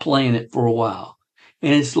stop playing it for a while.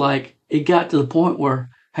 And it's like, it got to the point where,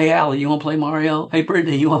 hey, Allie, you want to play Mario? Hey,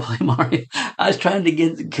 Brittany, you want to play Mario? I was trying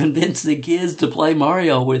to convince the kids to play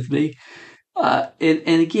Mario with me.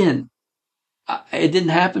 And again, it didn't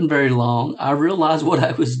happen very long. I realized what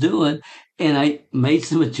I was doing, and I made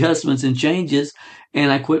some adjustments and changes,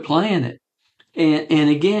 and I quit playing it. And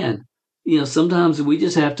again, sometimes we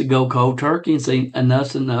just have to go cold turkey and say,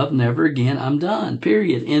 enough's enough, never again, I'm done,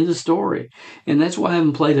 period, end of story. And that's why I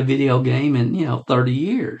haven't played a video game in, 30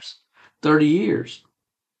 years. 30 years.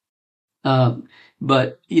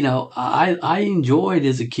 But, I enjoyed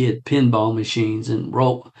as a kid pinball machines and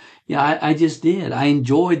roll. Yeah, I just did. I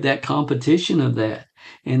enjoyed that competition of that,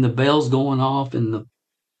 and the bells going off and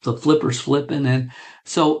the flippers flipping. And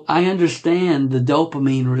so I understand the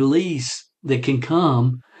dopamine release that can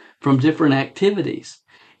come from different activities.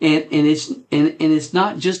 And it's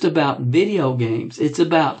not just about video games. It's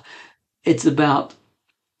about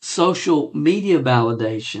social media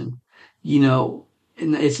validation,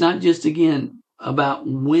 and it's not just, again, about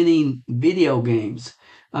winning video games.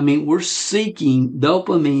 I mean, we're seeking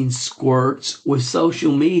dopamine squirts with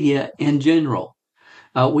social media in general.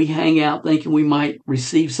 We hang out thinking we might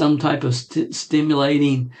receive some type of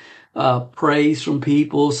stimulating praise from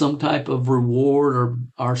people, some type of reward or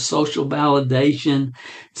our social validation.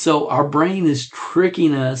 So our brain is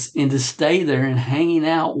tricking us into stay there and hanging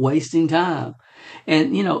out, wasting time.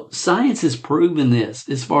 And, science has proven this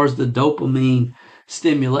as far as the dopamine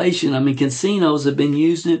stimulation. I mean, casinos have been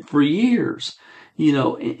using it for years,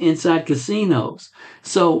 inside casinos.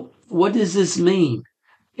 So what does this mean?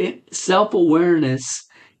 Self-awareness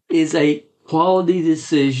is a quality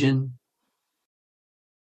decision.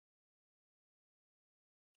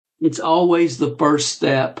 It's always the first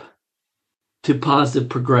step to positive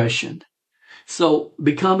progression. So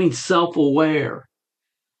becoming self-aware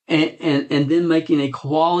and then making a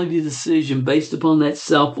quality decision based upon that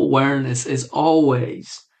self-awareness is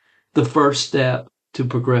always the first step to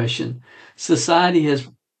progression. Society has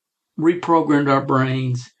reprogrammed our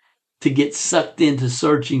brains to get sucked into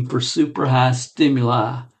searching for super high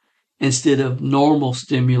stimuli instead of normal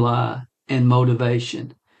stimuli and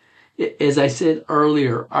motivation. As I said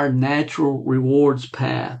earlier, our natural rewards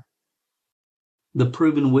path, the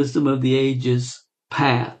proven wisdom of the ages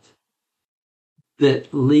path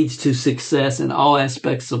that leads to success in all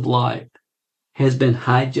aspects of life, has been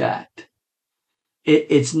hijacked.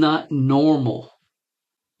 It's not normal.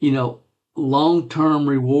 Long-term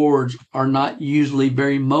rewards are not usually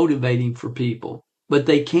very motivating for people. but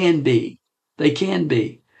they can be. They can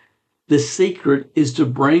be. The secret is to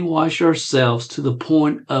brainwash ourselves to the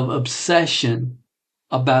point of obsession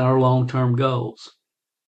about our long-term goals.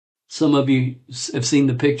 Some of you have seen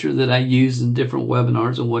the picture that I use in different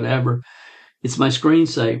webinars and whatever. It's my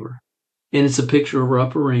screensaver. And it's a picture of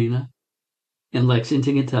Rupp Arena in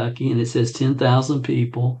Lexington, Kentucky. And it says 10,000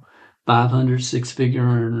 people, 500 six-figure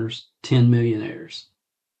earners, 10 millionaires.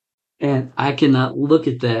 And I cannot look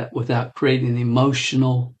at that without creating an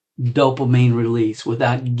emotional dopamine release,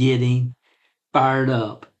 without getting fired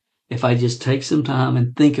up. If I just take some time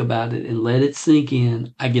and think about it and let it sink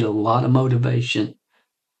in, I get a lot of motivation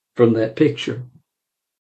from that picture.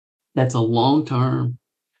 That's a long-term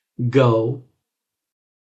goal.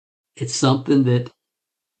 It's something that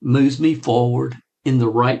moves me forward in the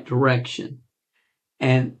right direction.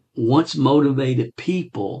 And once motivated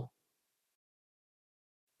people,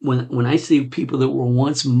 when I see people that were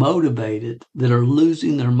once motivated that are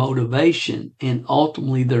losing their motivation and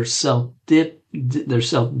ultimately their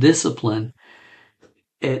self-discipline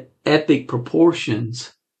at epic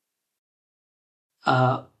proportions,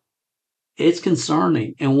 it's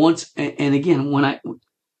concerning. And again, when I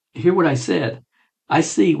hear what I said, I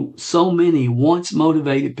see so many once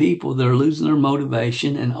motivated people that are losing their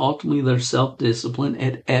motivation and ultimately their self-discipline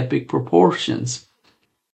at epic proportions.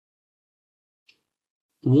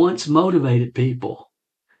 Once motivated people.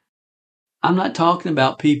 I'm not talking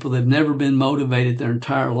about people that have never been motivated their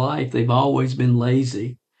entire life. They've always been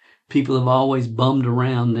lazy. People have always bummed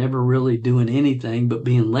around, never really doing anything but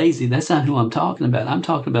being lazy. That's not who I'm talking about. I'm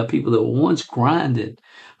talking about people that were once grinded,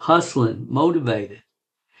 hustling, motivated.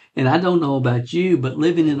 And I don't know about you, but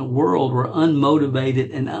living in a world where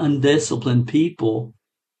unmotivated and undisciplined people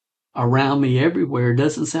around me everywhere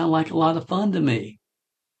doesn't sound like a lot of fun to me.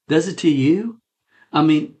 Does it to you? I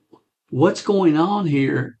mean, what's going on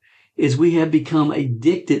here is we have become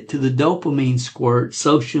addicted to the dopamine squirt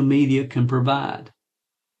social media can provide.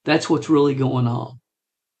 That's what's really going on.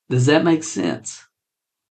 Does that make sense?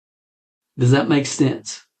 Does that make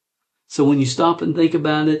sense? So when you stop and think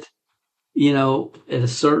about it, at a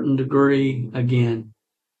certain degree, again,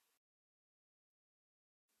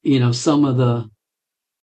 some of the,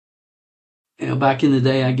 back in the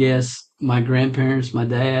day, I guess, my grandparents, my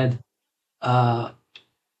dad,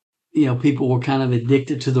 people were kind of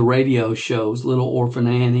addicted to the radio shows, Little Orphan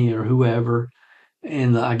Annie or whoever,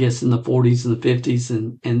 and I guess in the 40s and the 50s.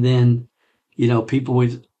 And then, people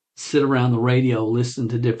would sit around the radio, listen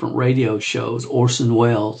to different radio shows, Orson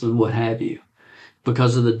Welles and what have you,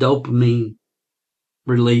 because of the dopamine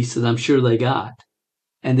release that I'm sure they got.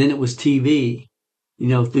 And then it was TV,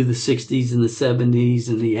 through the 60s and the 70s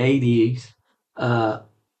and the 80s.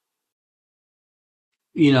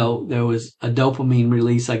 There was a dopamine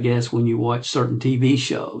release, I guess, when you watch certain TV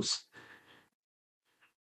shows.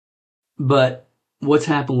 But what's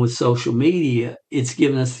happened with social media, it's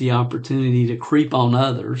given us the opportunity to creep on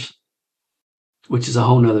others, which is a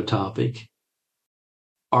whole nother topic,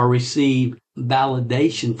 or receive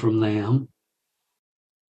validation from them.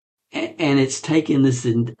 And it's taken this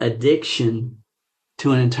addiction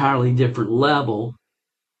to an entirely different level.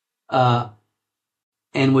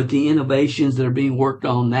 And with the innovations that are being worked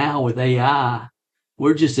on now with AI,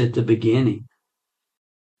 we're just at the beginning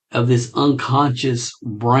of this unconscious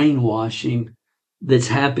brainwashing that's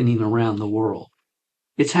happening around the world.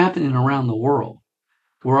 It's happening around the world.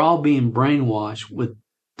 We're all being brainwashed with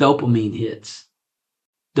dopamine hits.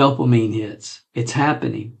 Dopamine hits. It's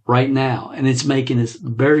happening right now, and it's making us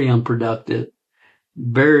very unproductive,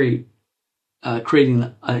 very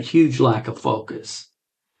creating a huge lack of focus.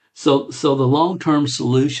 So the long-term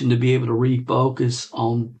solution to be able to refocus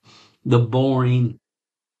on the boring,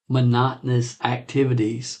 monotonous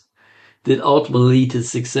activities that ultimately lead to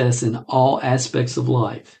success in all aspects of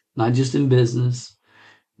life, not just in business,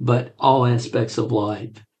 but all aspects of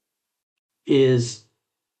life, is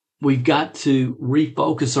we've got to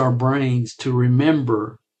refocus our brains to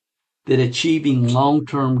remember that achieving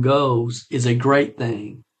long-term goals is a great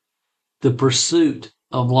thing. The pursuit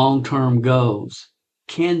of long-term goals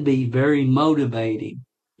can be very motivating.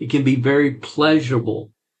 It can be very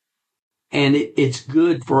pleasurable. And it's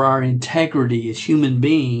good for our integrity as human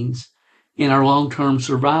beings in our long-term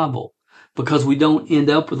survival, because we don't end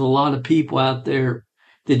up with a lot of people out there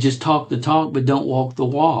that just talk the talk but don't walk the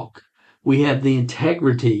walk. We have the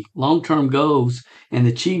integrity, long-term goals, and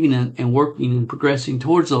achieving and working and progressing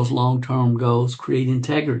towards those long-term goals create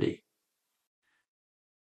integrity.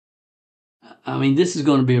 I mean, this is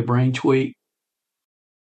going to be a brain tweak.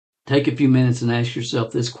 Take a few minutes and ask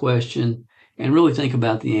yourself this question and really think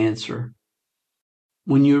about the answer.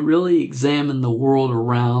 When you really examine the world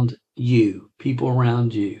around you, people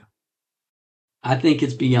around you. I think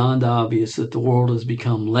it's beyond obvious that the world has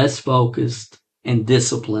become less focused and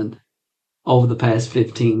disciplined over the past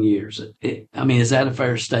 15 years. Is that a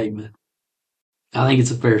fair statement? I think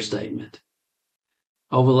it's a fair statement.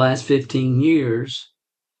 Over the last 15 years,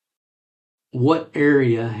 what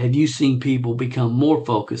area have you seen people become more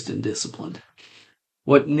focused and disciplined?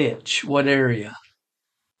 What niche? What area?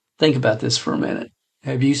 Think about this for a minute.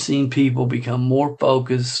 Have you seen people become more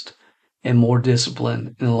focused and more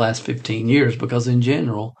disciplined in the last 15 years? Because in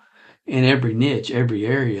general, in every niche, every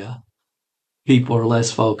area, people are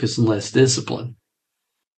less focused and less disciplined.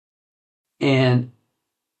 And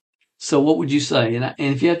so what would you say? And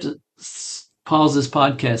if you have to pause this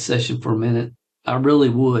podcast session for a minute, I really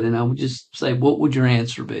would. And I would just say, what would your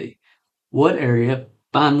answer be? What area?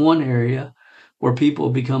 Find one area where people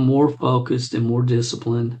have become more focused and more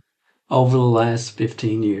disciplined over the last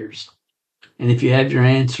 15 years. And if you have your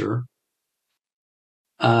answer,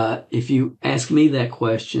 if you ask me that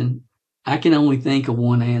question, I can only think of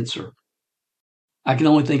one answer. I can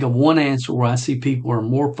only think of one answer where I see people are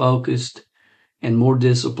more focused and more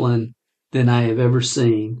disciplined than I have ever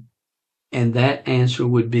seen. And that answer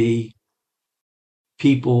would be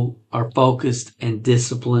people are focused and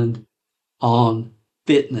disciplined on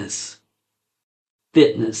fitness.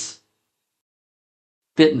 Fitness.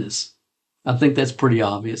 I think that's pretty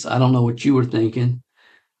obvious. I don't know what you were thinking,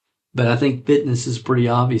 but I think fitness is pretty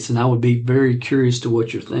obvious, and I would be very curious to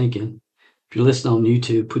what you're thinking. If you're listening on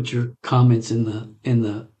YouTube, put your comments in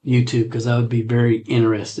the YouTube, because I would be very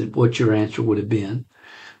interested what your answer would have been.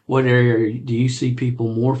 What area do you see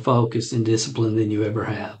people more focused and disciplined than you ever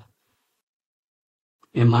have?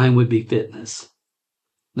 And mine would be fitness.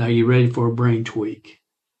 Now, are you ready for a brain tweak?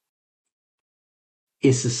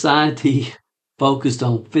 Is society focused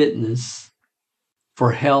on fitness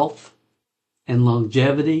for health and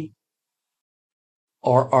longevity?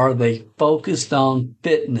 Or are they focused on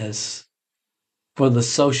fitness for the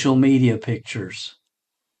social media pictures?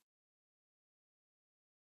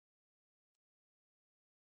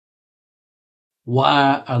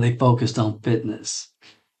 Why are they focused on fitness?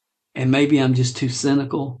 And maybe I'm just too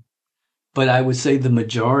cynical, but I would say the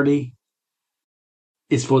majority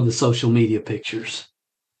is for the social media pictures.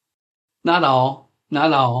 Not all.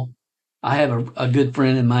 I have a good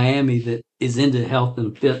friend in Miami that is into health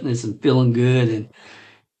and fitness and feeling good,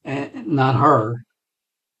 and not her,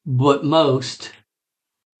 but most,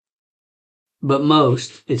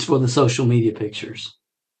 it's for the social media pictures.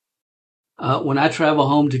 When I travel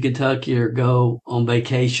home to Kentucky or go on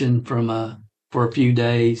vacation for a few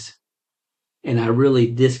days, and I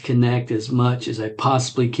really disconnect as much as I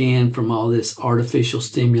possibly can from all this artificial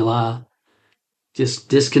stimuli, just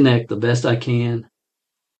disconnect the best I can.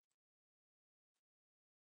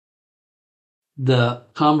 The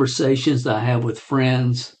conversations that I have with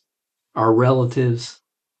friends, our relatives,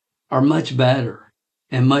 are much better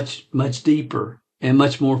and much deeper and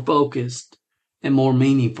much more focused and more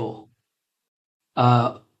meaningful.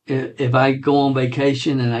 If I go on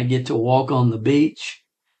vacation and I get to walk on the beach,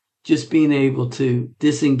 just being able to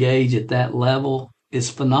disengage at that level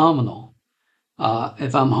is phenomenal.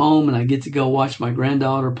 If I'm home and I get to go watch my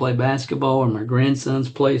granddaughter play basketball or my grandsons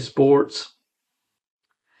play sports,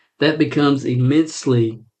 that becomes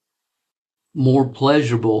immensely more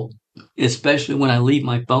pleasurable, especially when I leave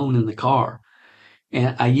my phone in the car.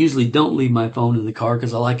 And I usually don't leave my phone in the car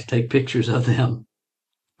because I like to take pictures of them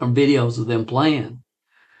or videos of them playing.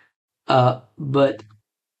 But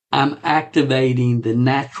I'm activating the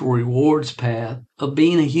natural rewards path of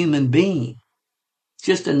being a human being.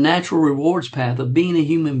 Just a natural rewards path of being a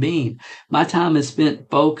human being. My time is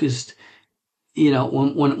spent focused.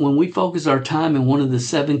 When we focus our time in one of the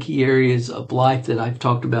 7 key areas of life that I've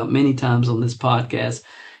talked about many times on this podcast,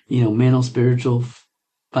 mental, spiritual,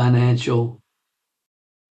 financial,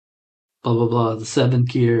 blah, blah, blah, the 7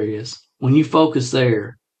 key areas. When you focus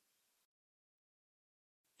there,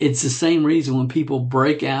 it's the same reason when people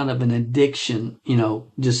break out of an addiction,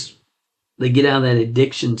 they get out of that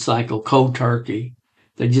addiction cycle cold turkey.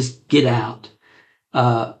 They just get out.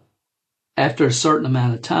 After a certain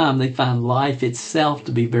amount of time, they find life itself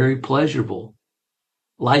to be very pleasurable.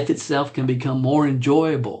 Life itself can become more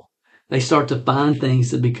enjoyable. They start to find things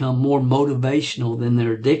that become more motivational than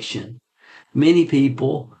their addiction. Many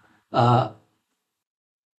people found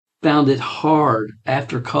it hard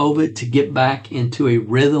after COVID to get back into a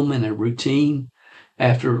rhythm and a routine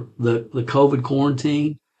after the COVID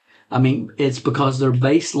quarantine. It's because their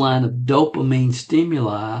baseline of dopamine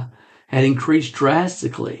stimuli had increased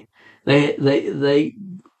drastically. It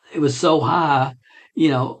was so high,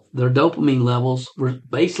 their dopamine levels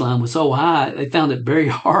baseline was so high, they found it very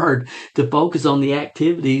hard to focus on the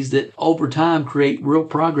activities that over time create real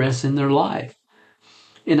progress in their life.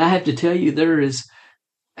 And I have to tell you, there is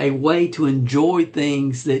a way to enjoy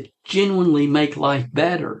things that genuinely make life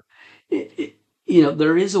better.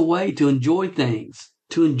 There is a way to enjoy things,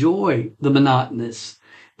 to enjoy the monotonous,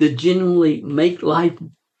 that genuinely make life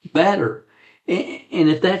better. And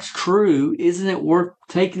if that's true, isn't it worth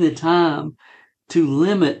taking the time to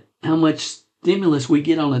limit how much stimulus we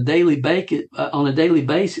get on a daily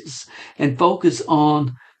basis and focus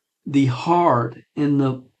on the hard and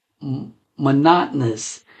the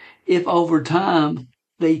monotonous, if over time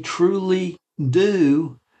they truly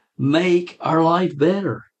do make our life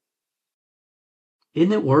better?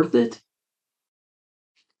 Isn't it worth it?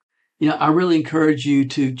 I really encourage you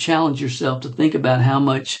to challenge yourself to think about how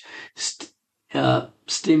much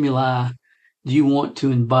stimuli do you want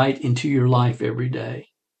to invite into your life every day.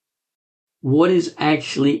 What is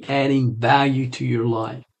actually adding value to your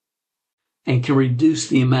life and can reduce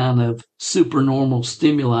the amount of supernormal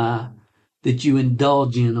stimuli that you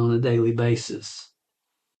indulge in on a daily basis?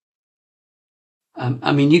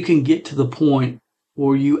 You can get to the point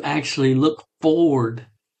where you actually look forward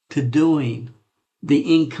to doing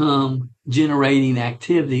the income generating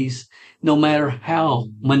activities, no matter how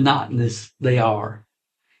monotonous they are.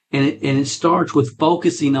 And it starts with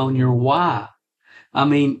focusing on your why.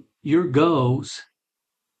 Your goals,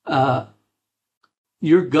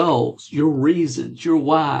 your reasons, your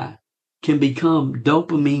why can become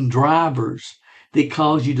dopamine drivers that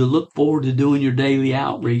cause you to look forward to doing your daily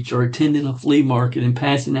outreach or attending a flea market and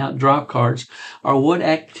passing out drop cards or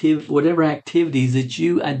whatever activities that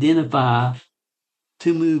you identify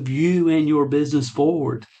to move you and your business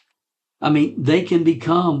forward. They can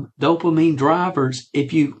become dopamine drivers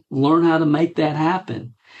if you learn how to make that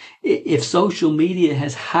happen. If social media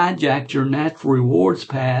has hijacked your natural rewards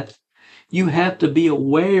path, you have to be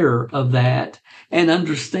aware of that and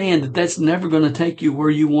understand that that's never going to take you where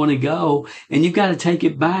you want to go. And you've got to take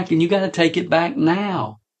it back, and you got to take it back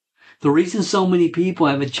now. The reason so many people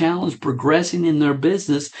have a challenge progressing in their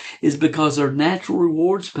business is because their natural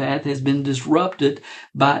rewards path has been disrupted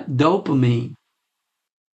by dopamine.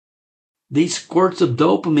 These squirts of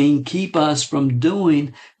dopamine keep us from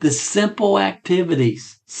doing the simple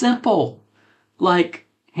activities. Simple. Like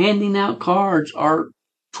handing out cards or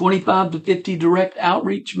 25 to 50 direct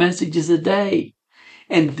outreach messages a day.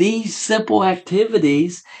 And these simple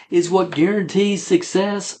activities is what guarantees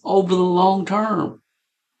success over the long term.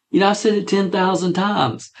 I've said it 10,000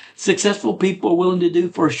 times. Successful people are willing to do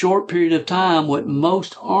for a short period of time what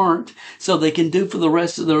most aren't, so they can do for the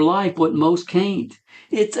rest of their life what most can't.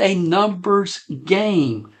 It's a numbers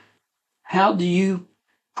game. How do you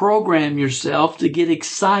program yourself to get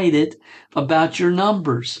excited about your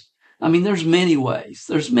numbers? There's many ways.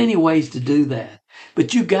 There's many ways to do that.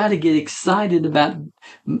 But you got to get excited about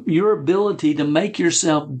your ability to make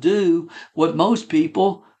yourself do what most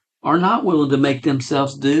people are not willing to make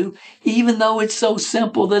themselves do, even though it's so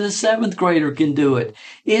simple that a 7th grader can do it.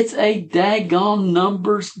 It's a daggone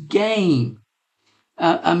numbers game.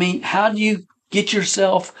 How do you get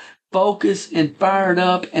yourself focused and fired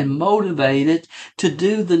up and motivated to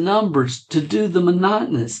do the numbers, to do the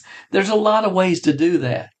monotonous? There's a lot of ways to do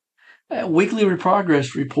that. Weekly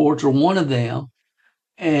progress reports are one of them.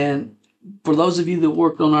 And for those of you that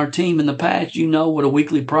worked on our team in the past, you know what a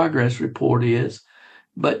weekly progress report is.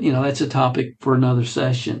 But, that's a topic for another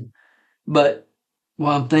session. But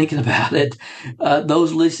while I'm thinking about it,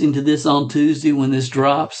 those listening to this on Tuesday when this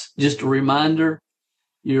drops, just a reminder,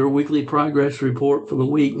 your weekly progress report for the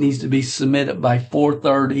week needs to be submitted by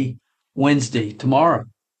 4:30 Wednesday, tomorrow.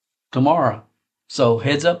 So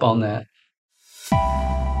heads up on that.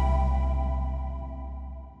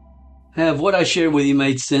 Have what I shared with you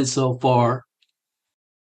made sense so far?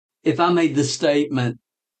 If I made the statement,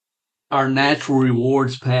 our natural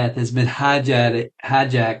rewards path has been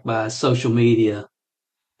hijacked by social media,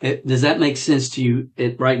 does that make sense to you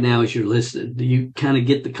right now as you're listening? Do you kind of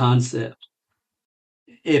get the concept?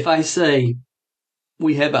 If I say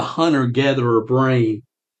we have a hunter-gatherer brain,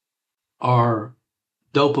 our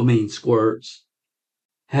dopamine squirts,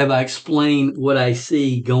 have I explained what I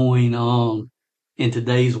see going on in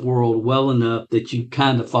today's world well enough that you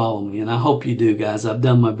kind of follow me? And I hope you do, guys. I've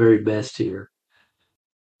done my very best here.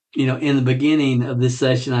 In the beginning of this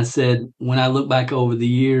session, I said, when I look back over the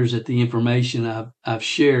years at the information I've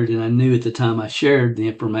shared, and I knew at the time I shared the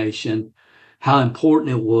information how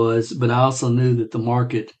important it was, but I also knew that the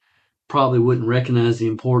market probably wouldn't recognize the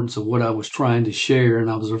importance of what I was trying to share,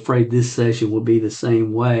 and I was afraid this session would be the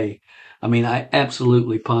same way. I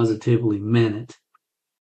absolutely, positively meant it.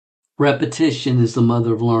 repetition is the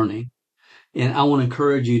mother of learning. And I want to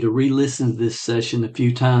encourage you to re-listen to this session a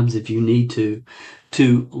few times if you need to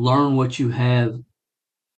learn what you have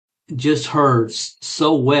just heard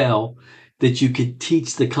so well that you could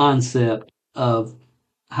teach the concept of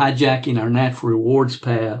hijacking our natural rewards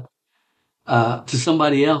path to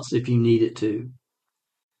somebody else if you need it to.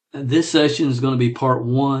 This session is going to be part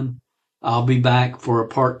 1. I'll be back for a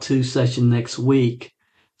part 2 session next week.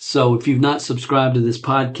 So if you've not subscribed to this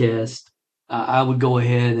podcast, I would go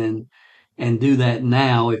ahead and do that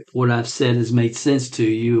now if what I've said has made sense to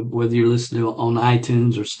you, whether you're listening on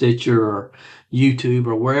iTunes or Stitcher or YouTube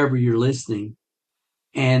or wherever you're listening.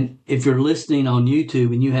 And if you're listening on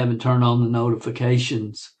YouTube and you haven't turned on the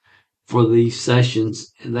notifications for these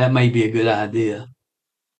sessions, that may be a good idea.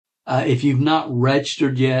 If you've not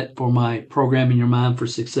registered yet for my Programming Your Mind for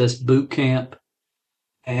Success Bootcamp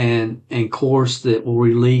and course that will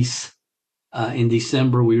release in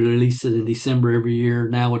December, we release it in December every year.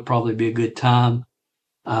 Now would probably be a good time.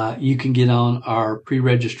 You can get on our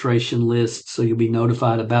pre-registration list so you'll be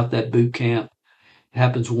notified about that boot camp. It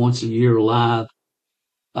happens once a year live,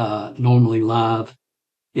 normally live.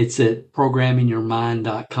 It's at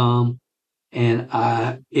programmingyourmind.com,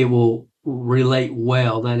 and it will relate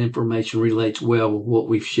well. That information relates well with what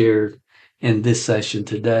we've shared in this session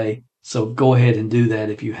today. So go ahead and do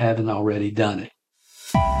that if you haven't already done it.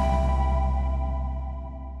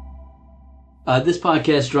 This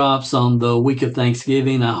podcast drops on the week of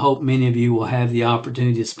Thanksgiving. I hope many of you will have the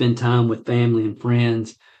opportunity to spend time with family and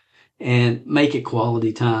friends and make it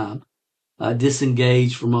quality time.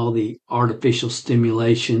 Disengage from all the artificial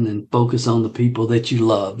stimulation and focus on the people that you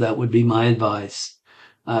love. That would be my advice.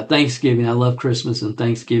 Thanksgiving, I love Christmas and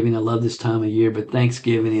Thanksgiving. I love this time of year, but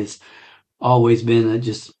Thanksgiving has always been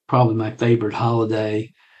just probably my favorite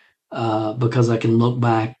holiday because I can look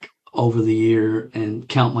back over the year and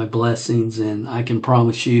count my blessings. And I can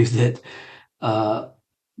promise you that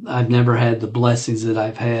I've never had the blessings that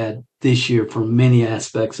I've had this year for many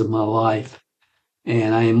aspects of my life.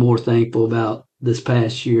 And I am more thankful about this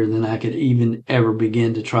past year than I could even ever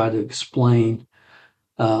begin to try to explain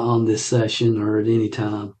on this session or at any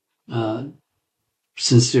time.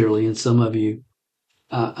 Sincerely, and some of you,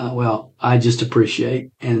 I just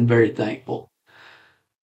appreciate and very thankful.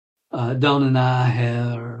 Dawn and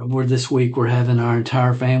I we're having our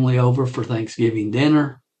entire family over for Thanksgiving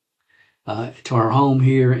dinner to our home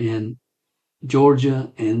here in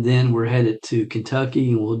Georgia, and then we're headed to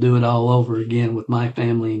Kentucky, and we'll do it all over again with my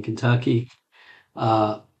family in Kentucky.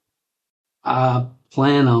 I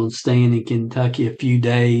plan on staying in Kentucky a few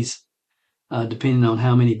days, depending on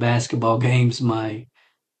how many basketball games my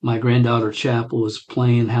granddaughter Chapel is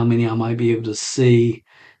playing, how many I might be able to see.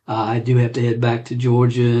 I do have to head back to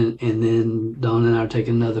Georgia, and then Dawn and I are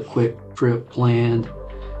taking another quick trip planned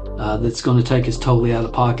that's going to take us totally out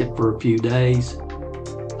of pocket for a few days.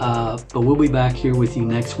 But we'll be back here with you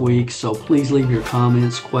next week, so please leave your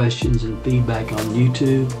comments, questions, and feedback on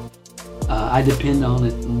YouTube. I depend on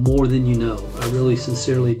it more than you know. I really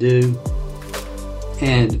sincerely do.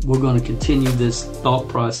 And we're going to continue this thought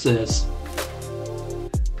process.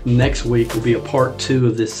 Next week will be a part 2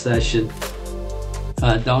 of this session.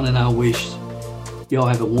 Dawn and I wish y'all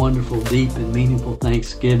have a wonderful, deep, and meaningful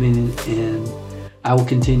Thanksgiving, and I will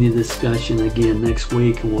continue the discussion again next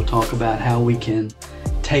week, and we'll talk about how we can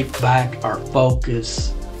take back our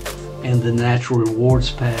focus and the natural rewards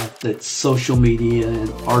path that social media and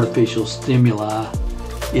artificial stimuli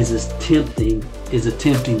is attempting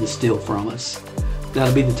to steal from us.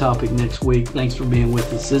 That'll be the topic next week. Thanks for being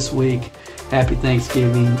with us this week. Happy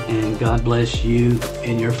Thanksgiving, and God bless you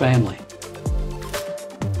and your family.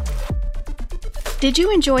 Did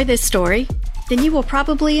you enjoy this story? Then you will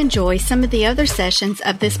probably enjoy some of the other sessions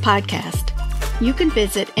of this podcast. You can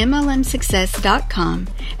visit MLMsuccess.com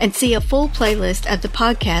and see a full playlist of the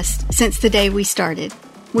podcast since the day we started.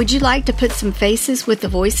 Would you like to put some faces with the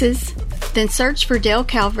voices? Then search for Dale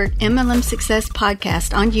Calvert MLM Success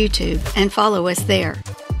Podcast on YouTube and follow us there.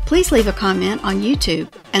 Please leave a comment on YouTube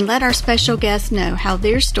and let our special guests know how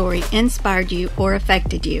their story inspired you or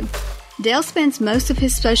affected you. Dale spends most of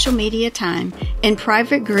his social media time in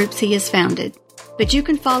private groups he has founded, but you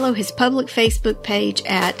can follow his public Facebook page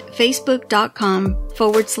at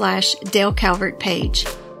facebook.com/Dale Calvert page.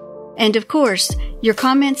 And of course, your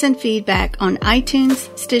comments and feedback on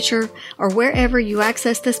iTunes, Stitcher, or wherever you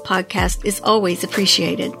access this podcast is always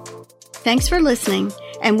appreciated. Thanks for listening,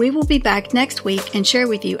 and we will be back next week and share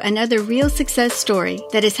with you another real success story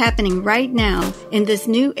that is happening right now in this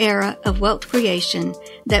new era of wealth creation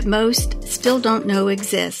that most still don't know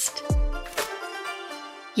exist.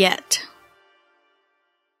 Yet.